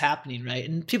see this happening, right?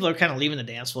 And people are kind of leaving the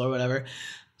dance floor or whatever.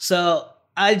 So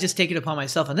I just take it upon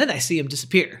myself, and then I see him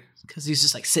disappear because he's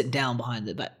just like sitting down behind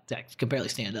it, but I can barely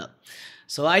stand up.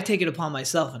 So I take it upon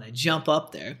myself and I jump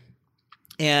up there.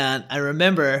 And I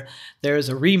remember there was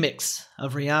a remix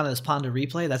of Rihanna's Pon de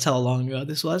Replay. That's how long ago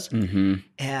this was. Mm-hmm.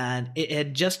 And it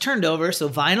had just turned over. So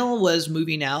vinyl was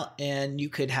moving out, and you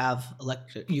could have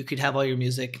all your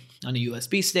music on a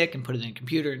USB stick and put it in a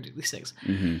computer and do these things.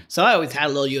 Mm-hmm. So I always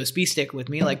had a little USB stick with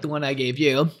me, like the one I gave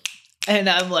you. And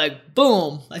I'm like,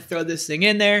 boom, I throw this thing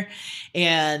in there,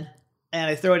 and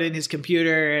I throw it in his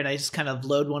computer, and I just kind of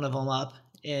load one of them up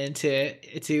into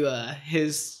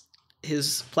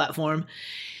his platform,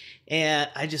 and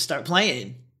I just start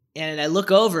playing, and I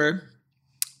look over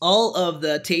all of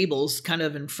the tables kind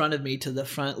of in front of me to the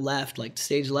front left, like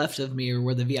stage left of me, or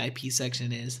where the VIP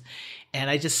section is,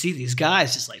 and I just see these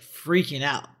guys just like freaking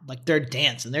out. Like they're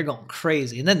dancing, they're going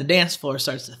crazy. And then the dance floor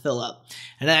starts to fill up.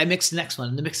 And then I mix the next one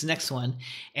and mix the next one.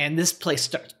 And this place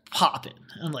starts popping.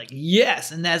 I'm like,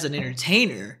 yes. And as an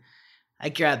entertainer, I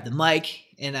grab the mic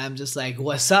and I'm just like,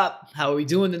 what's up? How are we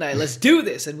doing tonight? Let's do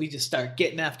this. And we just start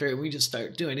getting after it. We just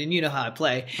start doing it. And you know how I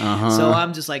play. So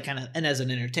I'm just like and as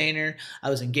an entertainer, I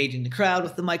was engaging the crowd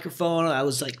with the microphone. I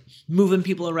was like moving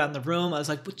people around the room. I was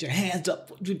like, put your hands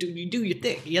up. You do your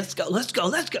thing. Let's go, let's go,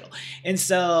 let's go. And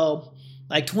so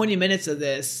like 20 minutes of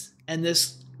this, and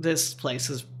this place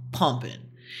is pumping.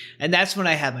 And that's when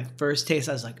I had my first taste.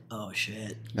 I was like, oh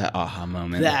shit. That aha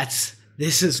moment.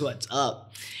 This is what's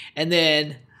up. And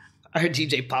then our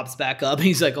DJ pops back up. And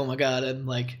he's like, oh my God. And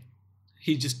like,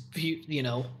 he's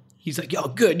like, yo,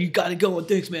 good. You got to go with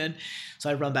this, man. So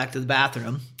I run back to the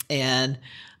bathroom. And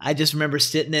I just remember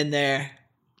sitting in there,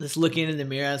 just looking in the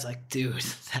mirror. I was like, dude,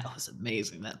 that was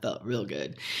amazing. That felt real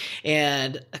good.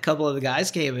 And a couple of the guys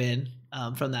came in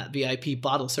from that VIP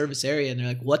bottle service area. And they're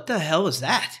like, what the hell was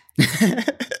that?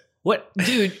 What,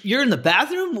 dude, you're in the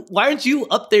bathroom? Why aren't you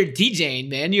up there DJing,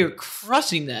 man? You're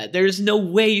crushing that. There's no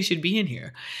way you should be in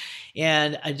here.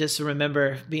 And I just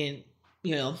remember being,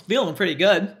 feeling pretty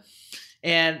good.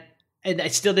 And I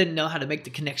still didn't know how to make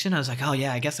the connection. I was like, oh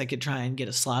yeah, I guess I could try and get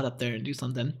a slot up there and do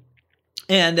something.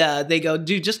 And they go,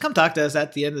 dude, just come talk to us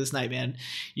at the end of this night, man.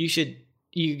 You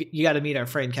got to meet our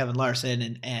friend Kevin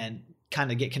Larson and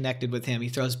kind of get connected with him. He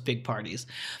throws big parties.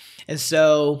 And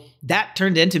so that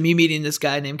turned into me meeting this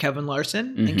guy named Kevin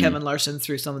Larson. And Kevin Larson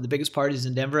threw some of the biggest parties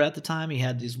in Denver at the time. He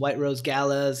had these White Rose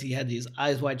galas. He had these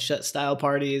Eyes Wide Shut style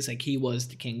parties. Like he was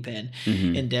the kingpin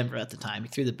in Denver at the time. He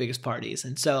threw the biggest parties.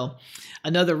 And so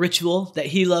another ritual that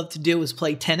he loved to do was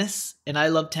play tennis. And I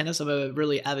love tennis. I'm a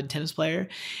really avid tennis player.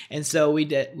 And so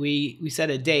we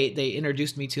set a date. They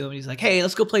introduced me to him. And he's like, hey,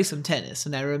 let's go play some tennis.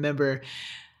 And I remember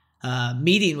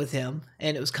meeting with him,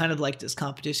 and it was kind of like this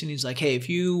competition. He's like, hey, if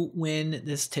you win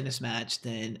this tennis match,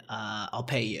 then I'll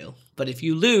pay you. But if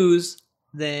you lose,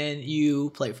 then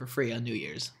you play for free on New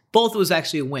Year's. Both was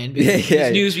actually a win because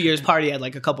his New Year's party had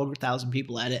like a couple of thousand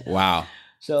people at it. Wow.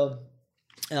 So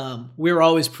we were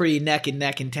always pretty neck and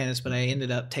neck in tennis, but I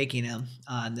ended up taking him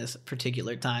on this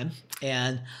particular time.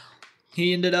 And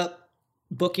he ended up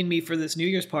booking me for this New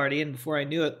Year's party. And before I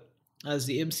knew it, I was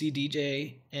the MC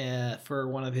DJ for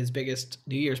one of his biggest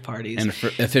New Year's parties. And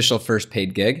official first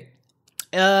paid gig?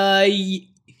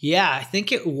 Yeah, I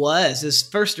think it was his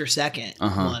first or second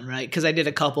one, right? Because I did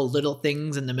a couple little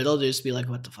things in the middle to just be like,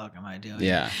 what the fuck am I doing?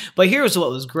 Yeah. But here's what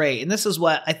was great. And this is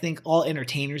what I think all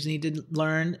entertainers need to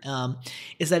learn,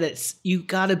 is that you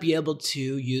got to be able to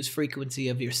use frequency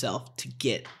of yourself to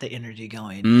get the energy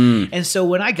going. And so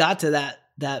when I got to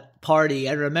that party,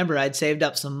 I remember I'd saved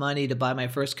up some money to buy my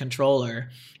first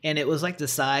controller, and it was like the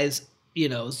size,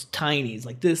 it was tiny. It's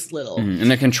like this little.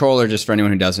 And the controller, just for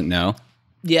anyone who doesn't know.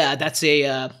 Yeah, that's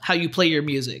how you play your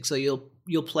music. So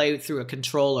you'll play through a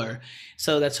controller.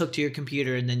 So that's hooked to your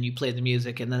computer, and then you play the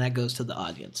music, and then that goes to the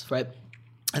audience, right?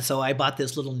 And so I bought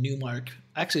this little Newmark.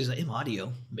 Actually, it's an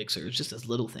M-Audio mixer. It's just this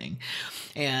little thing,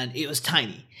 and it was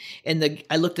tiny. And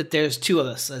I looked at there's two of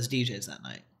us as DJs that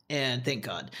night. And thank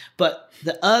God. But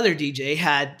the other DJ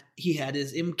had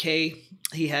his MK,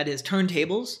 he had his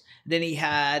turntables. Then he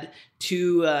had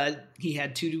two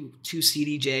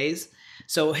CDJs.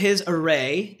 So his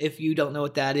array, if you don't know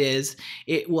what that is,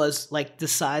 it was like the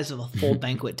size of a full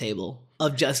banquet table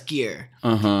of just gear.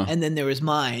 And then there was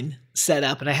mine set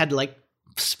up, and I had to like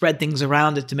spread things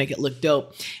around it to make it look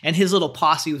dope. And his little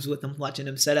posse was with him, watching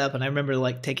him set up. And I remember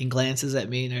like taking glances at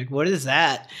me and they're like, what is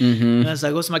that? And I was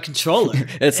like, what's my controller?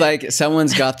 It's like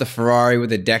someone's got the Ferrari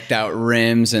with the decked out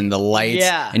rims and the lights,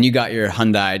 and you got your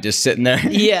Hyundai just sitting there.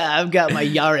 Yeah, I've got my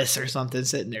Yaris or something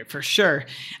sitting there for sure.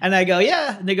 And I go,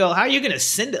 yeah. And they go, how are you going to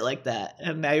send it like that?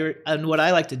 And what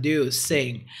I like to do is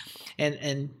sing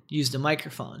and use the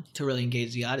microphone to really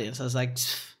engage the audience. I was like,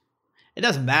 it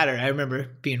doesn't matter. I remember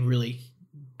being really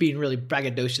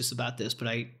braggadocious about this, but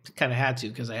I kind of had to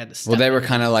because I had to. Well, they were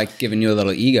kind of like giving you a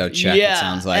little ego check. Yeah, it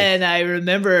sounds like. And I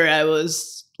remember I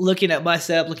was looking at my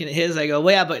setup, looking at his. I go,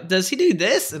 well, yeah, but does he do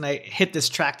this? And I hit this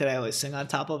track that I always sing on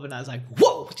top of, and I was like,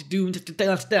 whoa, what you do? And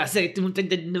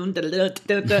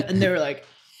they were like,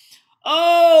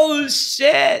 oh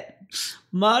shit,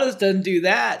 Modest doesn't do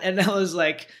that. And I was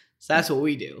like, so that's what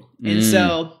we do. And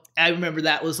so I remember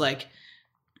that was like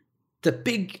the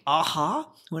big aha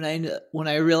when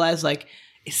I realized like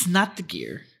it's not the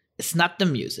gear, it's not the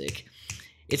music,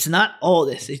 it's not all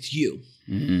this, it's you.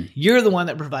 You're the one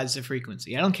that provides the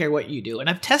frequency. I don't care what you do. And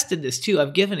I've tested this too.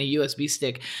 I've given a USB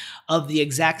stick of the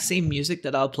exact same music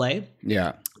that I'll play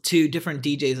to different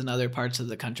DJs in other parts of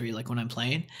the country, like when I'm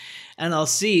playing, and I'll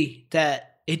see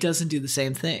that it doesn't do the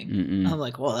same thing. I'm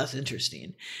like, well, that's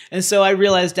interesting. And so I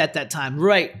realized at that time,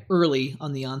 right early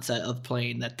on the onset of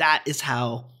playing, that is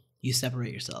how you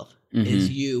separate yourself, is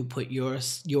you put your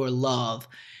love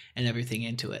and everything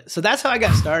into it. So that's how I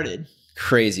got started.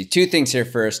 Crazy. Two things here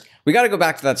first. We got to go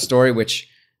back to that story, which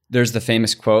there's the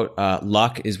famous quote,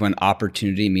 luck is when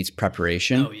opportunity meets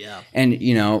preparation. Oh, yeah. And,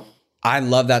 I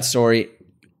love that story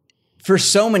for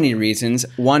so many reasons.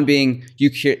 One being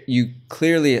you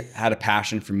clearly had a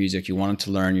passion for music. You wanted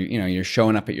to learn. You're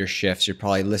showing up at your shifts. You're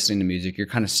probably listening to music. You're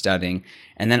kind of studying.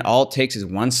 And then all it takes is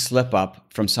one slip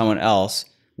up from someone else,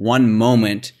 one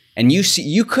moment, and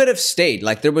you could have stayed.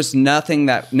 Like there was nothing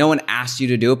that no one asked you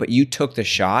to do it, but you took the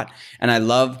shot. And I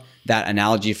love that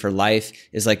analogy for life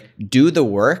is like do the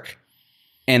work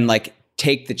and like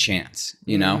take the chance,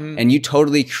 and you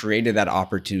totally created that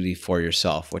opportunity for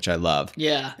yourself, which I love.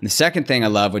 Yeah. And the second thing I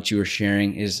love what you were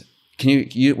sharing is,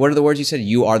 what are the words you said?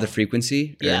 You are the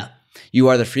frequency? Yeah. You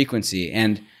are the frequency.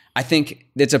 And I think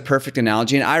it's a perfect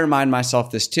analogy. And I remind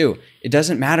myself this too. It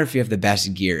doesn't matter if you have the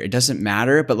best gear. It doesn't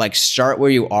matter, but like start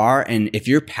where you are. And if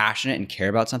you're passionate and care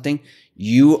about something,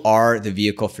 you are the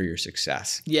vehicle for your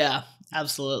success. Yeah,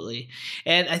 absolutely.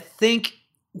 And I think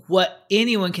what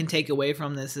anyone can take away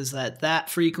from this is that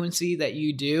frequency that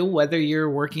you do, whether you're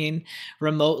working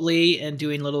remotely and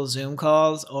doing little Zoom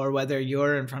calls, or whether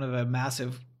you're in front of a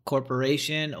massive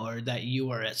corporation, or that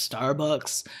you are at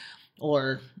Starbucks,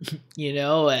 or,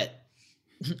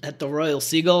 at the Royal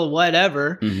Seagull,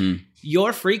 whatever,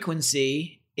 your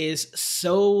frequency is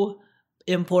so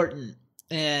important.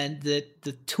 And the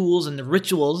tools and the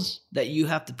rituals that you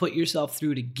have to put yourself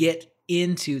through to get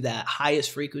into that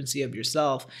highest frequency of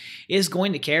yourself is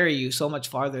going to carry you so much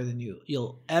farther than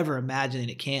you'll ever imagine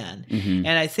it can. And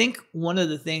I think one of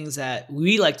the things that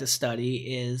we like to study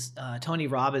is Tony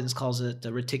Robbins calls it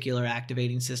the reticular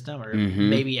activating system, or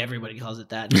maybe everybody calls it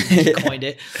that. He coined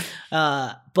it.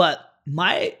 But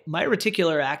my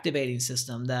reticular activating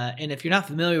system, and if you're not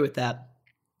familiar with that,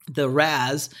 the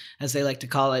RAS, as they like to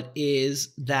call it, is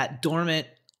that dormant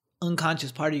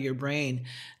unconscious part of your brain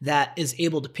that is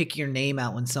able to pick your name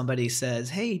out when somebody says,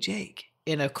 "Hey, Jake,"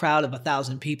 in a crowd of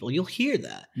 1,000 people. You'll hear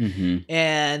that.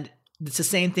 And it's the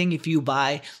same thing if you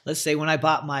buy, let's say when I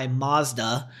bought my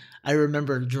Mazda, I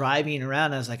remember driving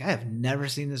around. I was like, I have never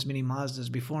seen this many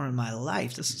Mazdas before in my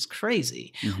life. This is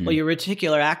crazy. Well, your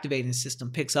reticular activating system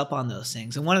picks up on those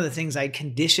things. And one of the things I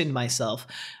conditioned myself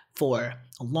for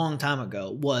a long time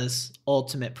ago was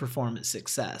ultimate performance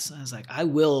success. I was like, I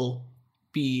will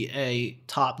be a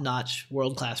top-notch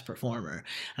world-class performer,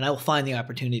 and I will find the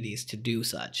opportunities to do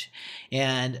such.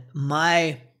 And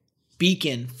my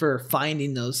beacon for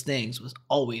finding those things was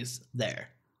always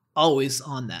there, always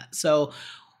on that. So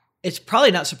it's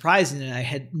probably not surprising that I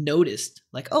had noticed,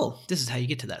 like, oh, this is how you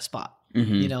get to that spot.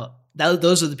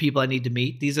 Those are the people I need to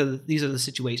meet. These are the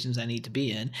situations I need to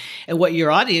be in. And what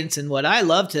your audience, and what I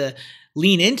love to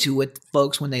lean into with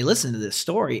folks when they listen to this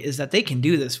story, is that they can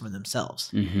do this for themselves,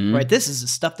 right? This is the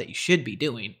stuff that you should be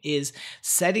doing, is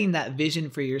setting that vision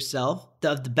for yourself,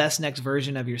 the best next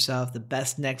version of yourself, the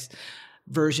best next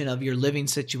version of your living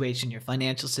situation, your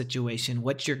financial situation,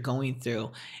 what you're going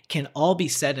through, can all be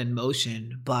set in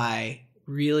motion by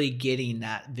really getting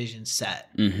that vision set.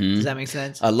 Does that make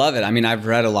sense? I love it. I mean, I've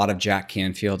read a lot of Jack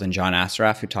Canfield and John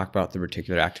Assaraf who talk about the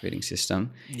reticular activating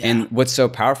system. Yeah. And what's so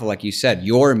powerful, like you said,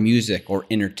 your music or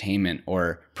entertainment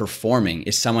or performing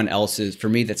is someone else's. For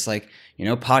me, that's like,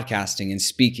 podcasting and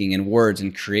speaking and words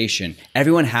and creation.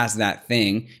 Everyone has that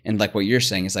thing. And like what you're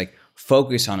saying is like,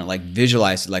 focus on it, like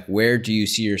visualize it. Like, where do you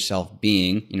see yourself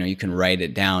being? You can write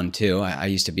it down too. I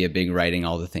used to be a big writing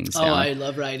all the things down. Oh, I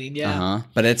love writing. Yeah.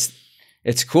 But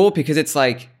it's cool because it's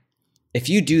like, if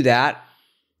you do that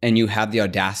and you have the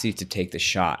audacity to take the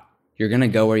shot, you're going to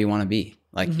go where you want to be.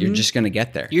 Like, you're just going to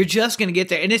get there. You're just going to get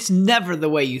there. And it's never the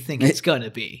way you think it's going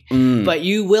to be, but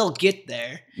you will get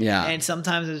there. Yeah. And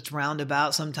sometimes it's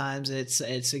roundabout. Sometimes it's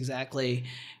exactly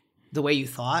the way you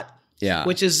thought. Yeah.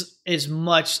 Which is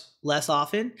much less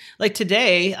often. Like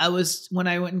today, when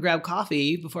I went and grabbed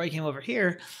coffee before I came over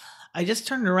here, I just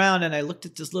turned around and I looked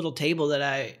at this little table that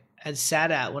I had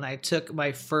sat at when I took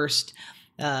my first,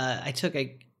 I took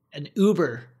an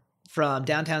Uber from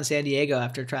downtown San Diego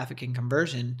after traffic and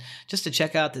conversion just to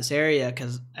check out this area,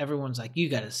 because everyone's like, you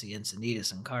got to see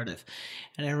Encinitas and Cardiff.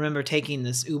 And I remember taking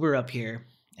this Uber up here,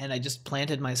 and I just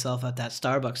planted myself at that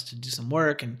Starbucks to do some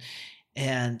work.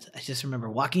 And I just remember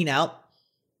walking out,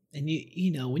 and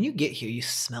when you get here, you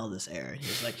smell this air, and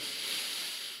you're like,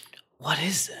 what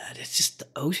is that? It's just the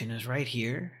ocean is right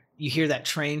here. You hear that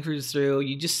train cruise through.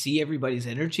 You just see everybody's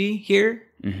energy here.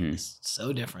 It's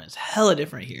so different. It's hella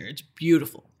different here. It's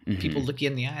beautiful. people look you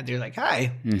in the eye. They're like,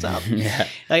 "Hi, what's up?" Yeah.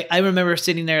 Like I remember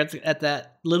sitting there at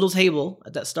that little table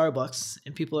at that Starbucks,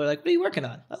 and people are like, "What are you working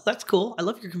on?" "Oh, that's cool. I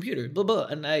love your computer." Blah blah.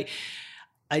 And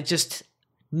I just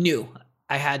knew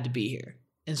I had to be here.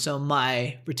 And so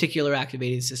my reticular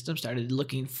activating system started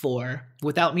looking for,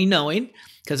 without me knowing,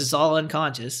 because it's all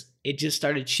unconscious, it just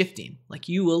started shifting. Like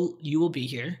you will be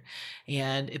here.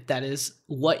 And if that is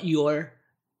what your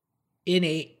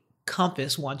innate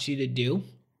compass wants you to do,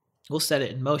 we'll set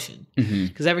it in motion.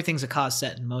 Because everything's a cause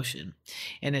set in motion.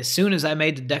 And as soon as I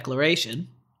made the declaration,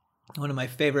 one of my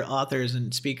favorite authors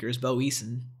and speakers, Bo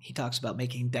Eason, he talks about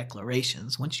making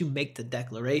declarations. Once you make the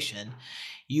declaration,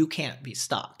 you can't be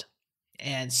stopped.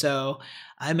 And so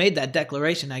I made that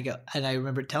declaration. I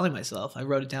remember telling myself, I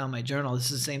wrote it down in my journal.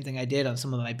 This is the same thing I did on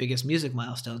some of my biggest music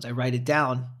milestones. I write it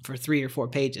down for 3 or 4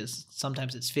 pages.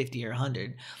 Sometimes it's 50 or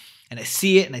 100. And I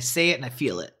see it and I say it and I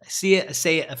feel it. I see it, I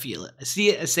say it, I feel it. I see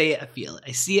it, I say it, I feel it.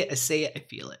 I see it, I say it, I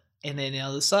feel it. And then all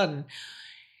of a sudden,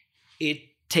 it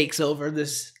takes over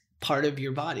this part of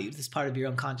your body, this part of your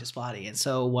unconscious body. And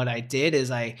so what I did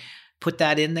is I put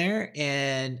that in there,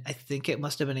 and I think it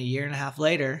must have been a year and a half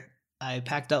later, I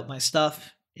packed up my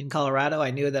stuff in Colorado.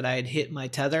 I knew that I had hit my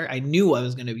tether. I knew I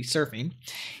was going to be surfing.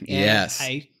 And yes.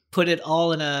 I put it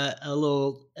all in a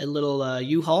little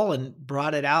U-Haul and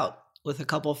brought it out with a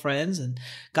couple of friends and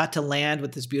got to land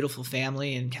with this beautiful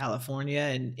family in California.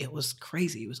 And it was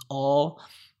crazy. It was all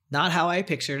not how I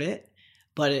pictured it,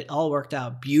 but it all worked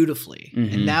out beautifully.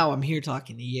 And now I'm here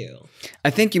talking to you. I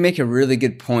think you make a really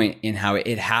good point in how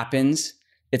it happens.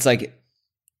 It's like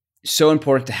so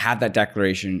important to have that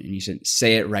declaration. And you said,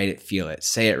 say it, write it, feel it.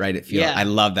 Say it, write it, feel it. I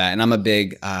love that. And I'm a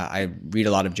big, I read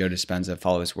a lot of Joe Dispenza,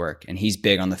 follow his work, and he's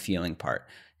big on the feeling part.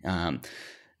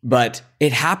 But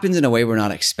it happens in a way we're not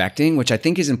expecting, which I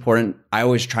think is important. I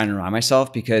always try and remind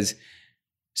myself, because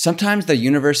sometimes the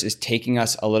universe is taking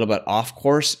us a little bit off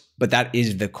course, but that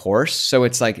is the course. So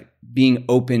it's like being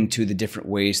open to the different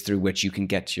ways through which you can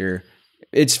get to your,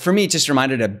 it's for me, just a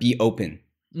reminder to be open,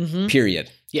 period.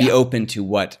 Yeah. Be open to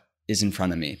what is in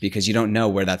front of me, because you don't know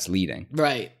where that's leading.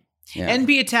 Right. Yeah. And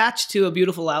be attached to a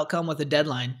beautiful outcome with a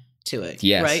deadline to it.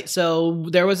 Yes. Right. So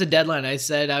there was a deadline. I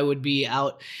said I would be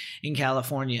out in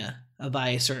California by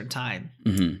a certain time.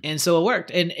 And so it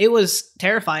worked, and it was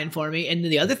terrifying for me. And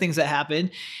the other things that happened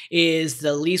is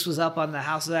the lease was up on the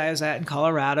house that I was at in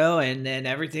Colorado, and then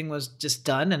everything was just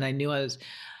done. And I knew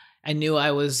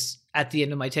I was at the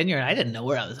end of my tenure, and I didn't know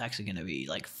where I was actually going to be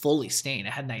like fully staying.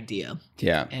 I had an idea.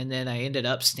 Yeah. And then I ended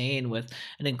up staying with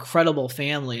an incredible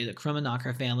family, the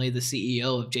Krummenacher family, the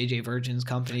CEO of JJ Virgin's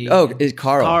company. Oh, is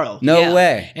Carl? Carl. No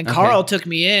way. And Carl took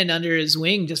me in under his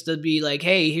wing just to be like,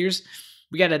 hey,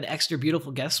 we got an extra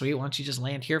beautiful guest suite. Why don't you just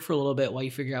land here for a little bit while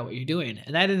you figure out what you're doing?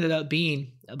 And that ended up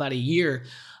being about a year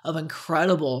of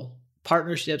incredible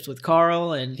partnerships with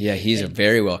Carl. And yeah, he's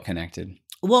very well connected.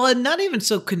 Well, and not even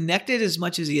so connected as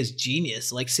much as he is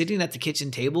genius. Like sitting at the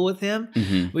kitchen table with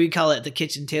him, we call it the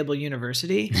Kitchen Table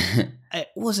University. It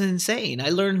was insane. I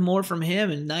learned more from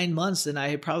him in 9 months than I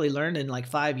had probably learned in like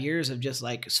 5 years of just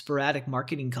like sporadic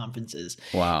marketing conferences.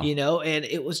 Wow. And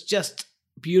it was just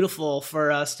beautiful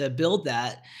for us to build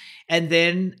that. And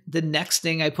then the next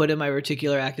thing I put in my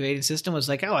reticular activating system was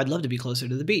like, oh, I'd love to be closer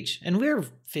to the beach. And we're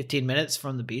 15 minutes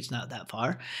from the beach, not that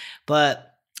far.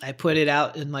 But I put it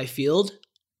out in my field.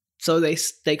 So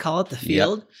they call it the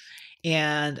field. Yep.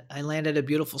 And I landed a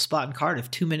beautiful spot in Cardiff,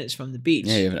 2 minutes from the beach.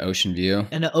 Yeah, you have an ocean view.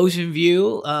 And an ocean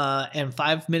view, and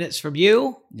 5 minutes from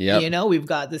you. Yeah. We've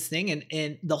got this thing.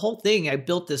 And the whole thing, I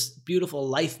built this beautiful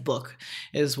life book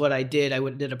is what I did. I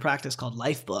did a practice called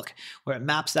Life Book, where it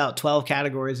maps out 12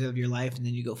 categories of your life. And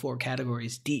then you go 4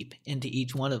 categories deep into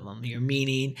each one of them. Your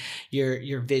meaning,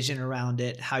 your vision around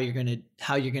it, how you're going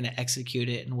to execute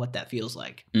it, and what that feels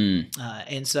like.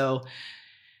 And so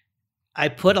I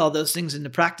put all those things into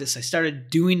practice. I started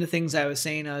doing the things I was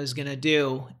saying I was going to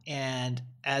do. And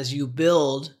as you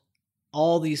build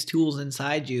all these tools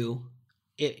inside you,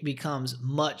 it becomes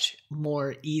much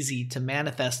more easy to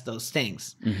manifest those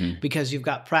things because you've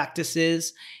got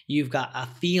practices, you've got a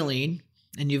feeling,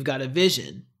 and you've got a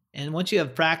vision. And once you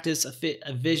have practice,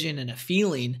 a vision, and a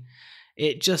feeling,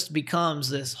 it just becomes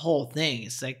this whole thing.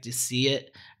 It's like to see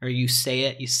it, or you say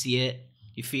it, you see it,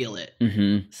 you feel it.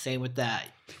 Same with that.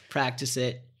 Practice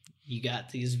it. You got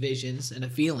these visions and a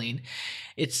feeling.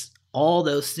 It's all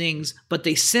those things, but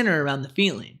they center around the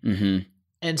feeling.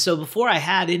 And so before I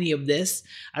had any of this,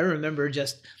 I remember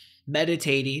just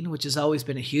meditating, which has always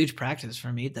been a huge practice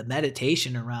for me. The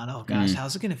meditation around, oh gosh,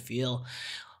 how's it going to feel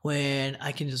when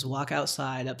I can just walk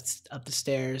outside up the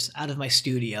stairs out of my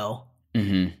studio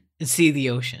and see the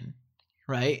ocean,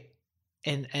 right?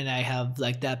 and I have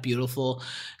like that beautiful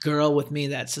girl with me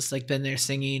that's just like been there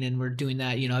singing, and we're doing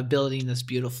that, you know, building this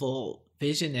beautiful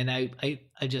vision. And I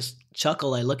just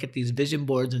chuckle. I look at these vision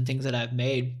boards and things that I've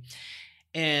made,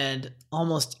 and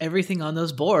almost everything on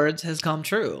those boards has come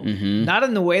true. Mm-hmm. Not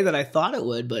in the way that I thought it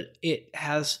would, but it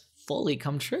has fully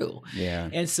come true. Yeah.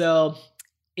 And so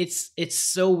it's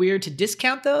so weird to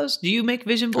discount those. Do you make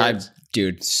vision boards?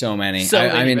 Dude, so many. So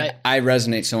I mean, right? I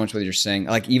resonate so much with what you're saying.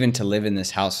 Like, even to live in this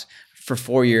house for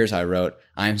 4 years, I wrote,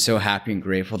 "I'm so happy and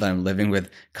grateful that I'm living with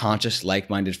conscious,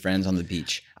 like-minded friends on the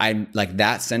beach." I like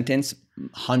that sentence,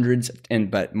 hundreds,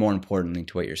 but more importantly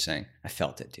to what you're saying, I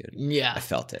felt it, dude. Yeah, I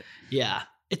felt it. Yeah,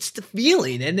 it's the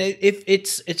feeling, and if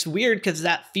it's weird because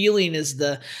that feeling is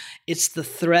the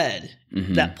thread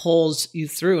Mm-hmm. that pulls you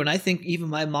through. And I think even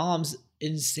my mom's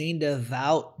insane,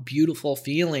 devout, beautiful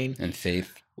feeling And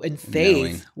faith. And faith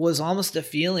knowing. was almost a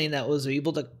feeling that was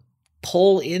able to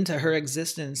pull into her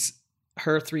existence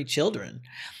her 3 children.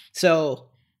 So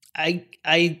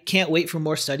I can't wait for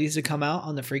more studies to come out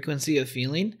on the frequency of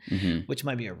feeling, Mm-hmm. which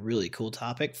might be a really cool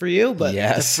topic for you. But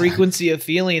Yes. the frequency of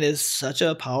feeling is such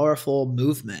a powerful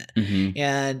movement. Mm-hmm.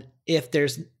 And if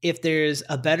there's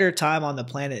a better time on the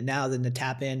planet now than to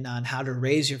tap in on how to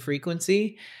raise your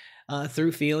frequency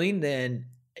through feeling, then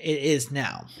it is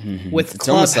now. Mm-hmm. With It's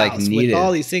almost Clubhouse, like needed. with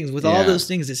all these things, with all those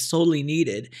things, it's totally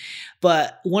needed.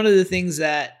 But one of the things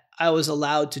that I was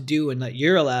allowed to do, and that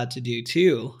you're allowed to do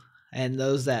too, and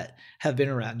those that have been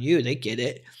around you, they get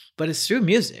it, but it's through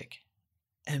music.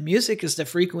 And music is the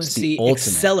frequency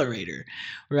accelerator,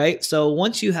 right? So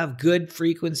once you have good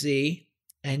frequency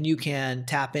and you can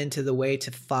tap into the way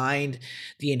to find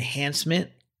the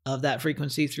enhancement of that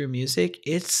frequency through music,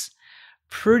 it's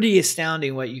pretty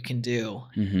astounding what you can do.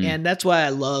 Mm-hmm. And that's why I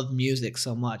love music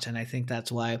so much. And I think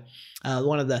that's why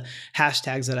one of the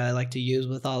hashtags that I like to use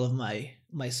with all of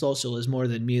my social is more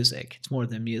than music. It's more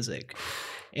than music.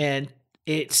 And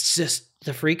it's just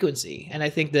the frequency. And I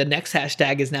think the next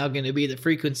hashtag is now going to be the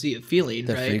frequency of feeling,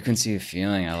 The right? frequency of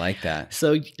feeling. I like that.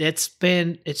 So it's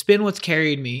been what's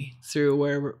carried me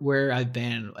through where I've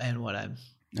been and what I'm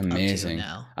Amazing. up to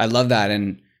now. I love that.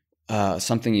 And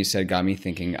something you said got me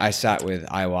thinking. I sat with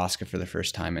ayahuasca for the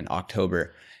first time in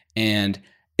October, and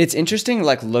it's interesting,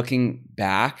 like looking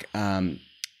back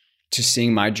to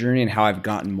seeing my journey and how I've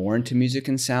gotten more into music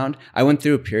and sound. I went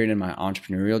through a period in my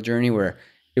entrepreneurial journey where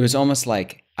it was almost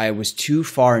like I was too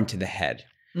far into the head.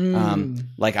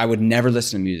 Like I would never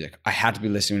listen to music. I had to be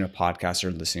listening to a podcast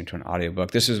or listening to an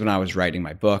audiobook. This was when I was writing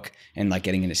my book and like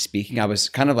getting into speaking. I was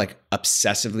kind of like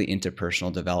obsessively into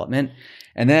personal development.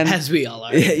 And then, as we all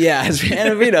are. Yeah.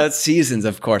 And you know, it's seasons,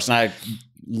 of course. And I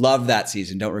love that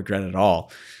season. Don't regret it at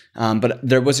all. But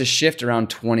there was a shift around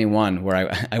 21 where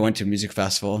I went to a music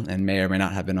festival and may or may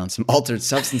not have been on some altered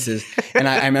substances. And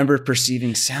I remember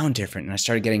perceiving sound different. And I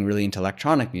started getting really into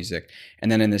electronic music. And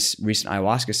then in this recent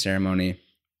ayahuasca ceremony,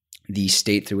 the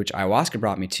state through which ayahuasca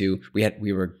brought me to,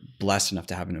 we were blessed enough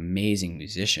to have an amazing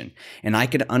musician. And I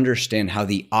could understand how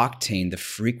the octane, the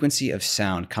frequency of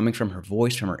sound coming from her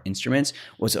voice, from her instruments,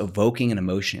 was evoking an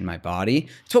emotion in my body.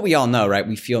 It's what we all know, right?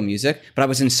 We feel music, but I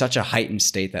was in such a heightened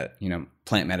state that, you know,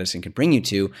 plant medicine can bring you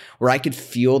to, where I could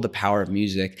feel the power of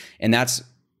music. And that's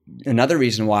another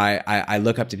reason why I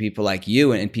look up to people like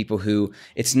you and people who,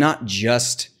 it's not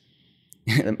just...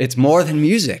 it's more than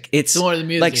music. It's more than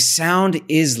music. Like sound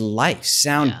is life.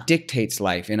 Sound dictates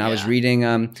life. And I was reading,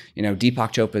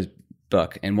 Deepak Chopra's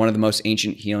book, and one of the most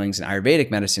ancient healings in Ayurvedic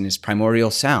medicine is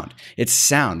primordial sound. It's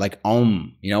sound, like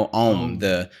Om,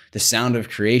 the sound of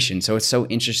creation. So it's so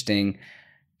interesting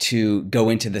to go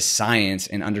into the science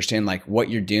and understand like what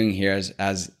you're doing here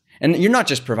as, and you're not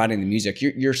just providing the music,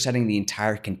 you're setting the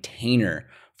entire container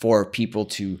for people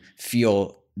to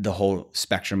feel the whole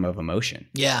spectrum of emotion.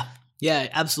 Yeah. Yeah,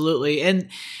 absolutely. And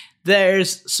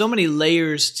there's so many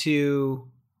layers to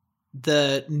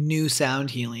the new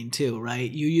sound healing too, right?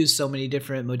 You use so many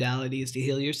different modalities to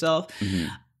heal yourself.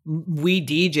 Mm-hmm. We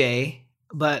DJ,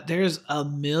 but there's a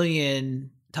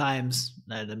million times,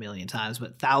 not a million times,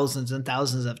 but thousands and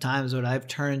thousands of times when I've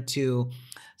turned to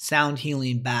sound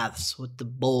healing baths with the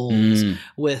bowls,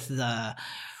 with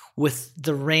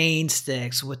the rain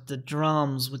sticks, with the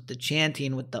drums, with the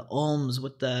chanting, with the ohms,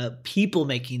 with the people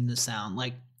making the sound.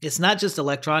 Like, it's not just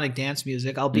electronic dance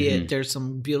music, albeit there's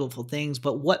some beautiful things,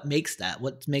 but what makes that?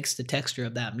 What makes the texture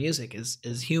of that music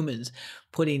is humans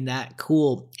putting that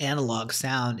cool analog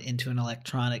sound into an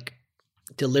electronic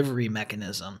delivery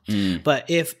mechanism. But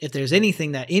if there's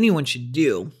anything that anyone should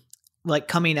do, like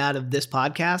coming out of this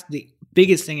podcast, the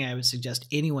biggest thing I would suggest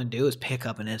anyone do is pick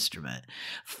up an instrument.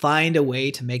 Find a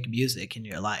way to make music in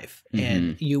your life,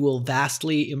 and you will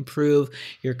vastly improve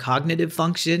your cognitive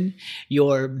function,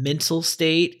 your mental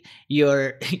state,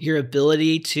 your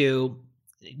ability to,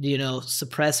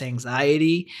 suppress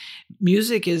anxiety.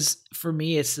 Music is, for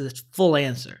me, it's the full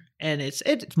answer. And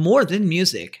it's more than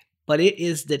music, but it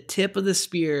is the tip of the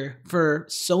spear for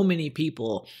so many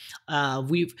people.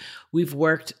 We've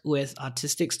worked with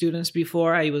autistic students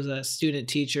before. I was a student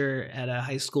teacher at a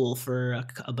high school for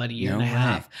about a year and a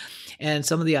half. And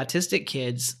some of the autistic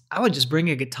kids, I would just bring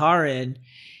a guitar in,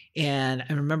 and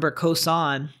I remember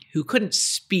Kosan, who couldn't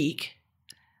speak,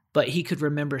 but he could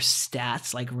remember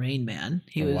stats like Rain Man.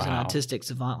 He was an autistic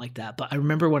savant like that. But I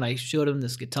remember when I showed him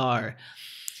this guitar,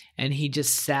 and he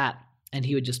just sat and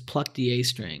he would just pluck the A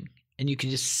string, and you could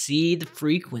just see the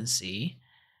frequency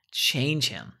change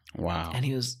him. Wow. And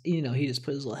he was, he just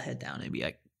put his little head down and be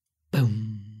like,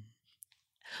 boom,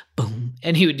 boom.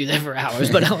 And he would do that for hours.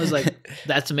 But I was like,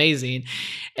 that's amazing.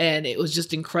 And it was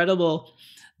just incredible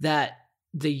that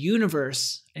the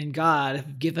universe and God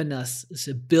have given us this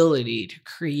ability to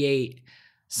create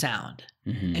sound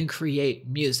and create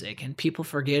music, and people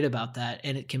forget about that,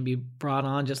 and it can be brought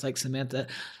on just like Samantha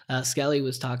Skelly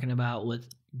was talking about with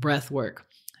breath work.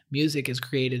 Music is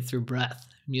created through breath.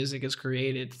 Music is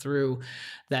created through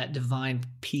that divine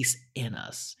peace in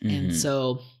us. And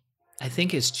so I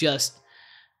think it's just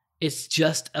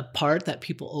a part that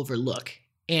people overlook.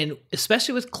 And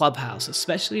especially with Clubhouse,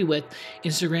 especially with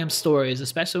Instagram stories,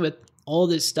 especially with all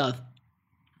this stuff,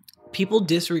 people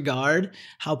disregard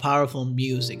how powerful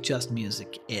just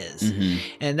music is.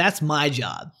 And that's my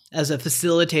job as a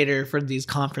facilitator for these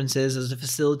conferences, as a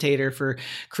facilitator for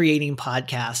creating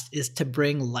podcasts, is to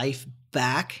bring life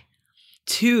back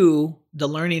to the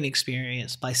learning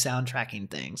experience by soundtracking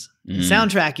things.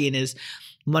 Soundtracking is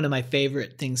one of my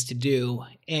favorite things to do.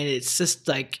 And it's just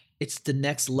like, it's the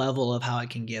next level of how I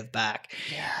can give back.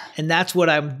 Yeah. And that's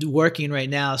what I'm working right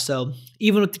now. So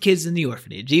even with the kids in the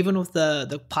orphanage, even with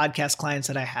the podcast clients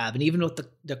that I have, and even with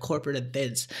the corporate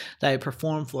events that I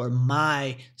perform for,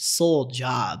 my sole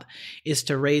job is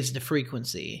to raise the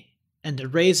frequency. And to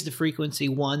raise the frequency,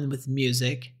 one, with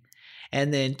music,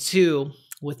 and then two,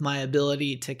 with my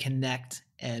ability to connect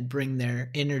and bring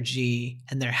their energy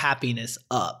and their happiness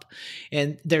up.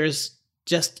 And there's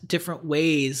just different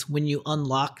ways when you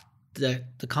unlock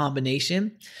the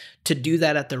combination to do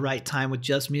that at the right time with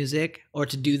just music, or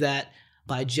to do that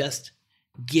by just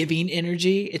giving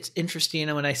energy. It's interesting.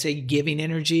 And when I say giving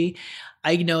energy,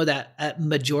 I know that at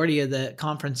majority of the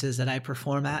conferences that I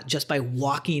perform at, just by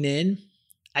walking in,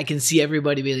 I can see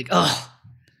everybody be like, oh,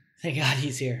 thank God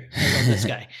he's here. I love this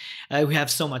guy. We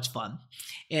have so much fun.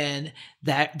 And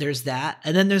there's that.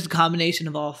 And then there's a combination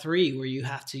of all three, where you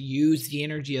have to use the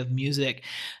energy of music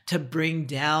to bring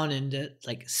down and to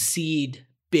like seed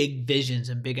big visions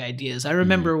and big ideas. I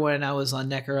remember when I was on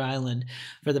Necker Island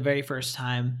for the very first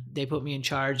time, they put me in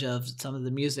charge of some of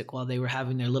the music while they were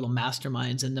having their little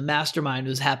masterminds. And the mastermind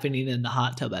was happening in the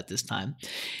hot tub at this time.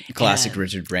 Classic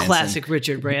Richard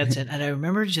Branson. And I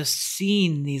remember just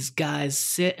seeing these guys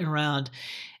sit around,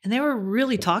 and they were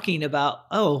really talking about,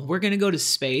 oh, we're going to go to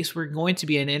space. We're going to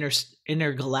be an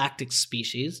intergalactic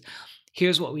species.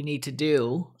 Here's what we need to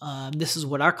do. This is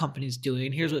what our company's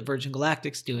doing. Here's what Virgin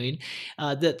Galactic's doing.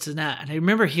 That's and that. And I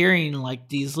remember hearing like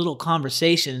these little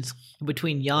conversations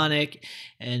between Yannick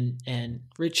and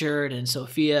Richard and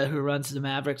Sophia, who runs the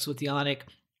Mavericks with Yannick,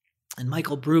 and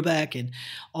Michael Brubeck and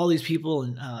all these people.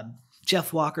 And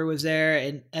Jeff Walker was there.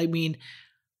 And I mean,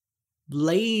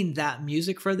 laying that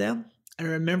music for them. I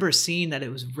remember seeing that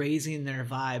it was raising their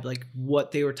vibe, like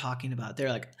what they were talking about. They're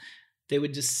like, they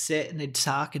would just sit and they'd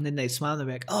talk, and then they'd smile and they'd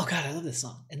be like, oh God, I love this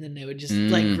song. And then they would just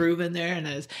like groove in there. And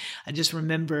I just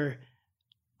remember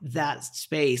that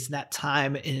space, that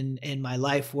time in my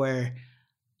life where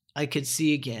I could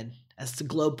see again, as the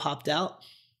globe popped out,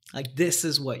 like, this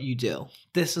is what you do.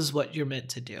 This is what you're meant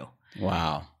to do.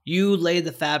 Wow. You lay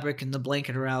the fabric and the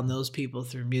blanket around those people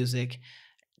through music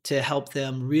to help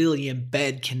them really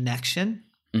embed connection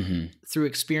through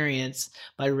experience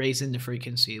by raising the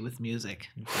frequency with music.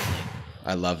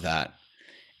 I love that.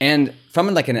 And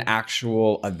from like an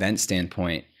actual event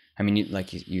standpoint, I mean,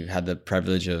 you had the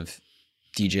privilege of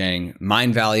DJing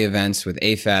Mind Valley events with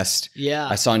A-Fest. Yeah.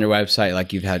 I saw on your website,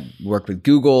 like, you've had work with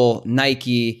Google,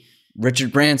 Nike,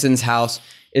 Richard Branson's house.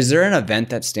 Is there an event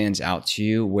that stands out to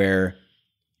you where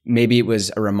maybe it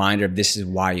was a reminder of this is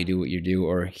why you do what you do,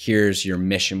 or here's your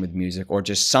mission with music, or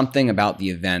just something about the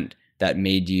event that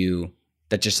made you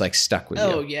that just like stuck with you?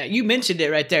 Oh yeah, you mentioned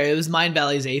it right there. It was Mind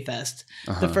Valley's A-Fest,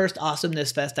 the first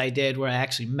Awesomeness Fest I did, where I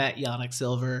actually met Yannick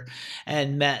Silver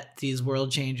and met these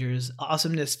world changers.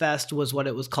 Awesomeness Fest was what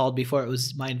it was called before it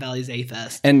was Mind Valley's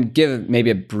A-Fest. And give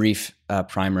maybe a brief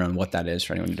primer on what that is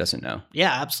for anyone who doesn't know.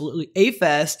 Yeah, absolutely.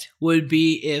 A-Fest would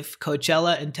be if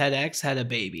Coachella and TEDx had a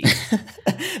baby.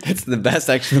 That's the best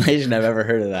explanation I've ever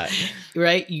heard of that.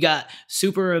 Right? You got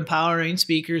super empowering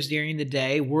speakers during the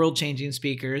day, world-changing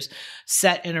speakers,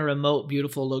 set in a remote,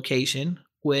 beautiful location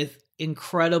with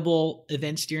incredible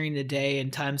events during the day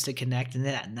and times to connect. And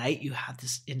then at night, you have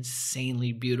this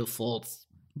insanely beautiful,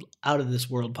 out of this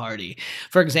world party.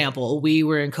 For example, we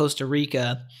were in Costa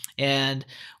Rica, and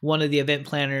one of the event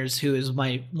planners, who is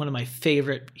one of my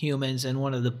favorite humans and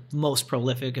one of the most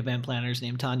prolific event planners,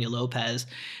 named Tanya Lopez,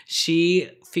 she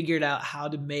figured out how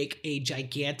to make a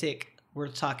gigantic, we're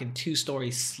talking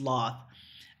 2-story sloth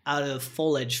out of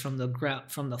foliage from the ground,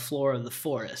 from the floor of the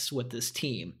forest with this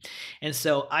team. And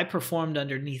so I performed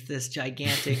underneath this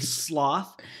gigantic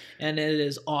sloth, and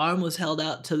his arm was held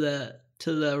out to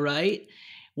the right,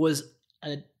 was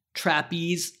a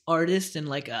trapeze artist and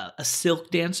like a silk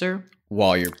dancer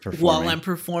while I'm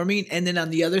performing. And then on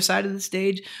the other side of the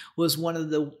stage was one of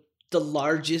the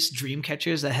largest dream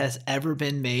catchers that has ever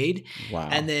been made. Wow.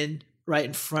 And then right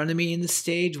in front of me in the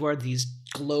stage were these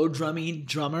glow drumming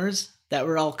drummers that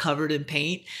were all covered in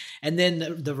paint. And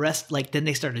then the rest, like, then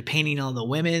they started painting all the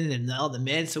women and all the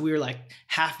men. So we were like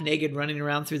half naked running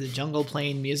around through the jungle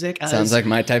playing music. Sounds like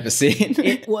my type of scene.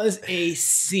 It was a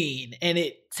scene, and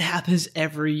it happens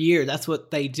every year. That's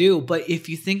what they do. But if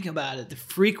you think about it, the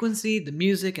frequency, the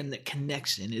music, and the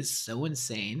connection is so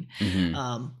insane.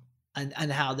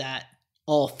 And how that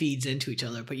all feeds into each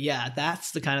other. But yeah,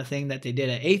 that's the kind of thing that they did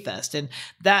at A-Fest. And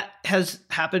that has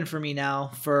happened for me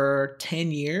now for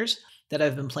 10 years that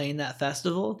I've been playing that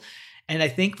festival. And I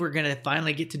think we're going to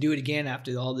finally get to do it again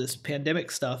after all this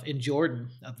pandemic stuff in Jordan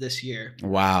of this year.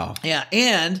 Wow. Yeah.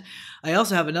 And I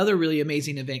also have another really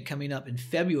amazing event coming up in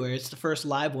February. It's the first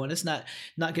live one. It's not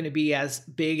going to be as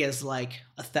big as like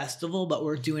a festival, but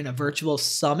we're doing a virtual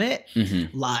summit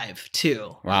live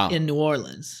too. Wow. In New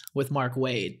Orleans with Mark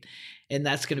Wade. And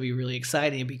that's going to be really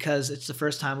exciting because it's the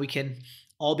first time we can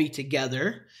all be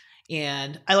together.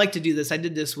 And I like to do this. I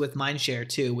did this with Mindshare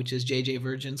too, which is JJ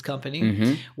Virgin's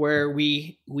company, where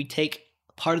we take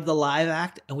part of the live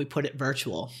act and we put it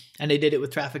virtual. And they did it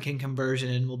with Traffic and Conversion,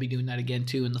 and we'll be doing that again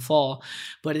too in the fall.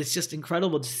 But it's just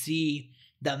incredible to see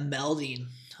the melding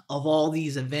of all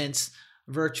these events,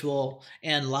 virtual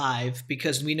and live,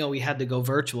 because we know we had to go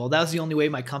virtual. That was the only way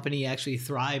my company actually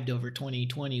thrived over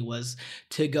 2020, was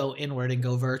to go inward and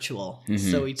go virtual.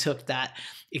 So we took that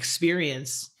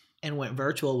experience and went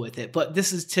virtual with it. But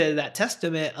this is to that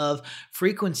testament of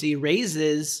frequency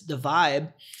raises the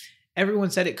vibe. Everyone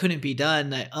said it couldn't be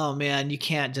done. That, oh man, you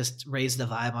can't just raise the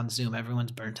vibe on Zoom.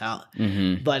 Everyone's burnt out.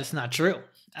 But it's not true.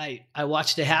 I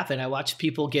watched it happen. I watched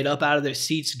people get up out of their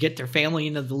seats, get their family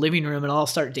into the living room, and all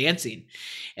start dancing.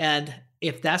 And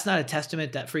if that's not a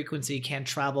testament that frequency can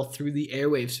travel through the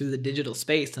airwaves, through the digital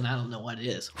space, then I don't know what it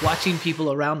is. Watching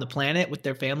people around the planet with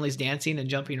their families dancing and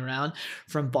jumping around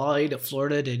from Bali to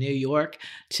Florida to New York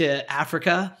to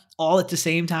Africa, all at the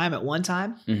same time at one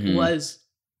time, was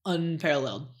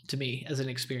unparalleled to me as an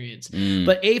experience.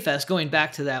 But A-Fest, going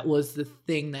back to that, was the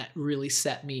thing that really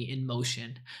set me in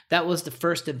motion. That was the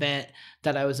first event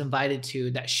that I was invited to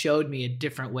that showed me a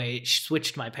different way. It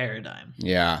switched my paradigm.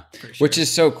 Yeah, sure. Which is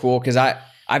so cool, because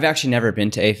I've actually never been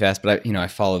to A-Fest, but I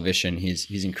follow Vishen.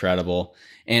 He's incredible.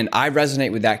 And I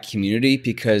resonate with that community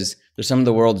because they're some of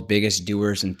the world's biggest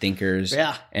doers and thinkers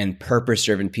and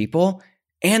purpose-driven people.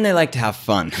 And they like to have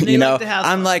fun.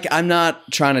 I'm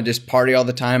not trying to just party all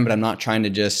the time, but I'm not trying to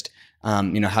just,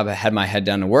 have my head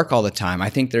down to work all the time.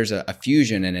 I think there's a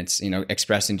fusion, and it's,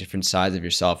 expressing different sides of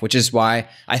yourself, which is why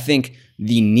I think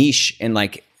the niche and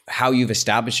like how you've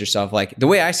established yourself, like the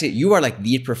way I see it, you are like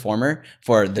the performer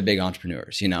for the big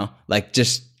entrepreneurs, like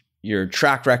just your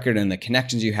track record and the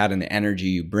connections you had and the energy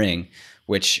you bring,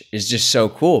 which is just so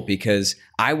cool, because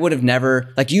I would have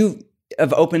never, like, you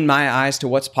have opened my eyes to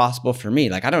what's possible for me.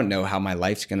 Like, I don't know how my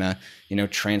life's gonna,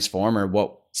 transform or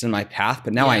what's in my path,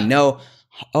 but now I know,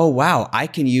 oh wow, I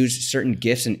can use certain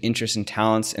gifts and interests and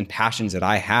talents and passions that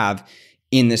I have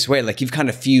in this way. Like, you've kind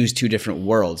of fused two different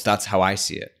worlds. That's how I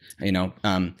see it.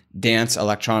 Dance,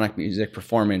 electronic music,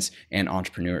 performance, and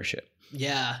entrepreneurship.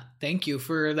 Yeah. Thank you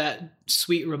for that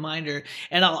sweet reminder.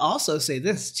 And I'll also say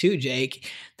this too,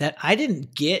 Jake, that I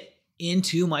didn't get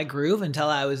into my groove until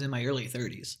I was in my early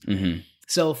 30s.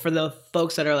 So for the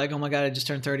folks that are like, oh my God, I just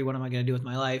turned 30, what am I going to do with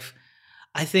my life?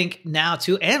 I think now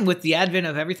too, and with the advent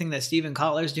of everything that Stephen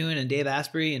Kotler's doing and Dave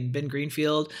Asprey and Ben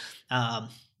Greenfield,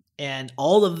 and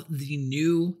all of the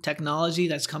new technology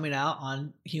that's coming out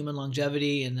on human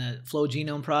longevity and the flow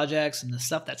genome projects and the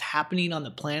stuff that's happening on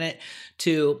the planet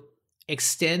to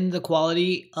extend the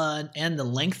quality and the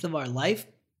length of our life,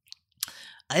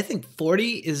 I think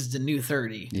 40 is the new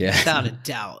 30, without a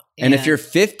doubt. And if you're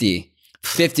 50,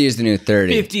 50 is the new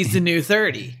 30. 50 is the new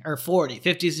 30 or 40.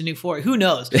 50 is the new 40. Who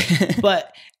knows?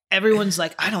 But everyone's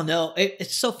like, I don't know.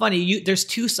 It's so funny. There's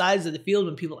two sides of the field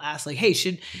when people ask like, hey,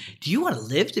 do you want to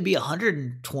live to be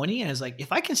 120? And I was like,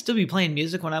 if I can still be playing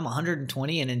music when I'm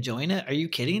 120 and enjoying it, are you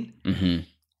kidding? Mm-hmm.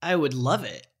 I would love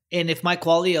it. And if my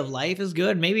quality of life is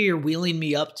good, maybe you're wheeling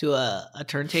me up to a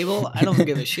turntable. I don't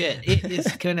give a shit. It is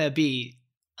going to be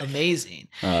amazing.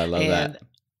 Oh, I love that.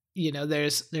 You know,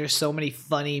 there's so many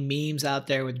funny memes out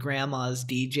there with grandmas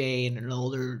DJing and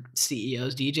older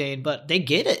CEOs DJing, but they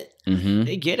get it. Mm-hmm.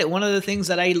 They get it. One of the things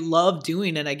that I love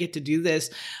doing, and I get to do this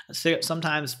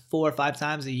sometimes 4 or 5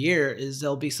 times a year, is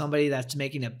there'll be somebody that's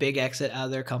making a big exit out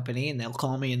of their company, and they'll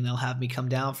call me and they'll have me come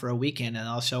down for a weekend, and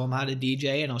I'll show them how to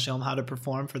DJ and I'll show them how to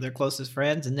perform for their closest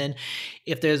friends. And then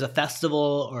if there's a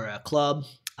festival or a club,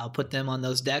 I'll put them on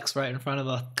those decks right in front of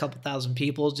a couple thousand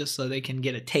people just so they can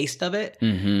get a taste of it.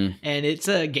 Mm-hmm. And it's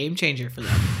a game changer for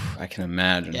them. I can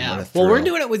imagine. Yeah. Well, we're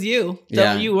doing it with you.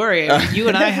 Don't you worry. You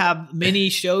and I have many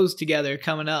shows together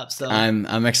coming up. So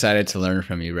I'm excited to learn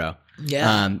from you, bro.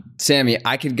 Yeah. Sammy,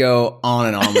 I could go on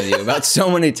and on with you about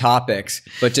so many topics,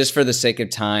 but just for the sake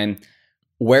of time,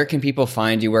 where can people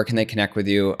find you? Where can they connect with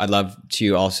you? I'd love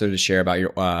to also to share about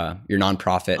your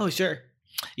nonprofit. Oh, sure.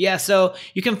 Yeah, so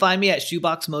you can find me at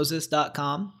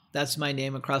shoeboxmoses.com. That's my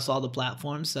name across all the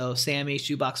platforms. So Sammy,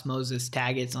 Shoebox Moses,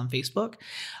 Taggett's on Facebook.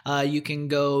 You can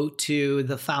go to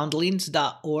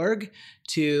thefoundlings.org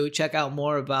to check out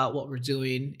more about what we're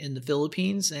doing in the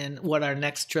Philippines and what our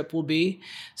next trip will be.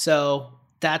 So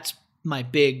that's my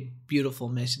big, beautiful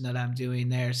mission that I'm doing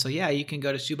there. So yeah, you can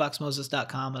go to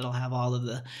shoeboxmoses.com. It'll have all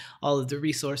of the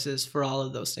resources for all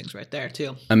of those things right there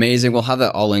too. Amazing. We'll have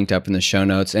that all linked up in the show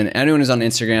notes. And anyone who's on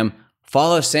Instagram,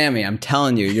 follow Sammy. I'm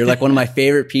telling you, you're like one of my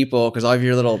favorite people because all of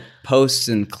your little posts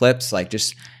and clips like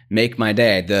just make my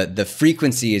day. The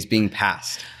frequency is being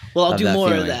passed. Well, I'll do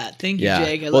more of that. Thank you,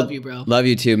 Jake. I love you, bro. Love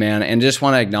you too, man. And just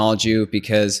want to acknowledge you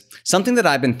because something that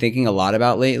I've been thinking a lot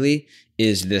about lately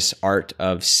is this art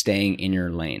of staying in your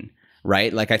lane,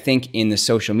 right? Like I think in the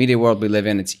social media world we live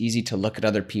in, it's easy to look at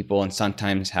other people and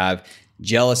sometimes have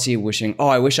jealousy, wishing, oh,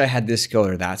 I wish I had this skill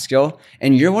or that skill.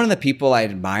 And you're one of the people I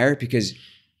admire because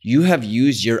you have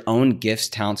used your own gifts,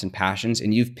 talents, and passions,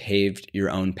 and you've paved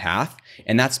your own path.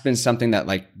 And that's been something that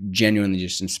like genuinely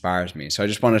just inspires me. So I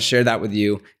just want to share that with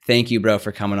you. Thank you, bro,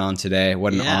 for coming on today.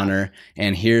 What an honor.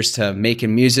 And here's to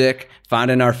making music,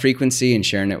 finding our frequency, and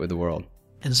sharing it with the world.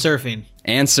 And surfing.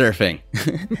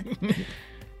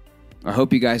 I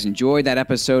hope you guys enjoyed that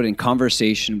episode and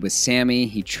conversation with Sammy.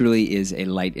 He truly is a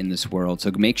light in this world. So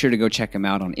make sure to go check him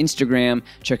out on Instagram.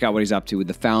 Check out what he's up to with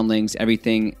the Foundlings.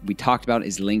 Everything we talked about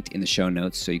is linked in the show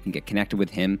notes so you can get connected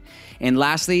with him. And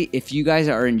lastly, if you guys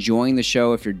are enjoying the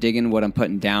show, if you're digging what I'm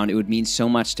putting down, it would mean so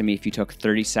much to me if you took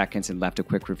 30 seconds and left a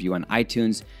quick review on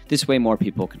iTunes. This way more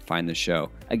people can find the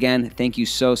show. Again, thank you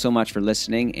so much for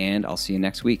listening, and I'll see you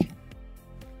next week.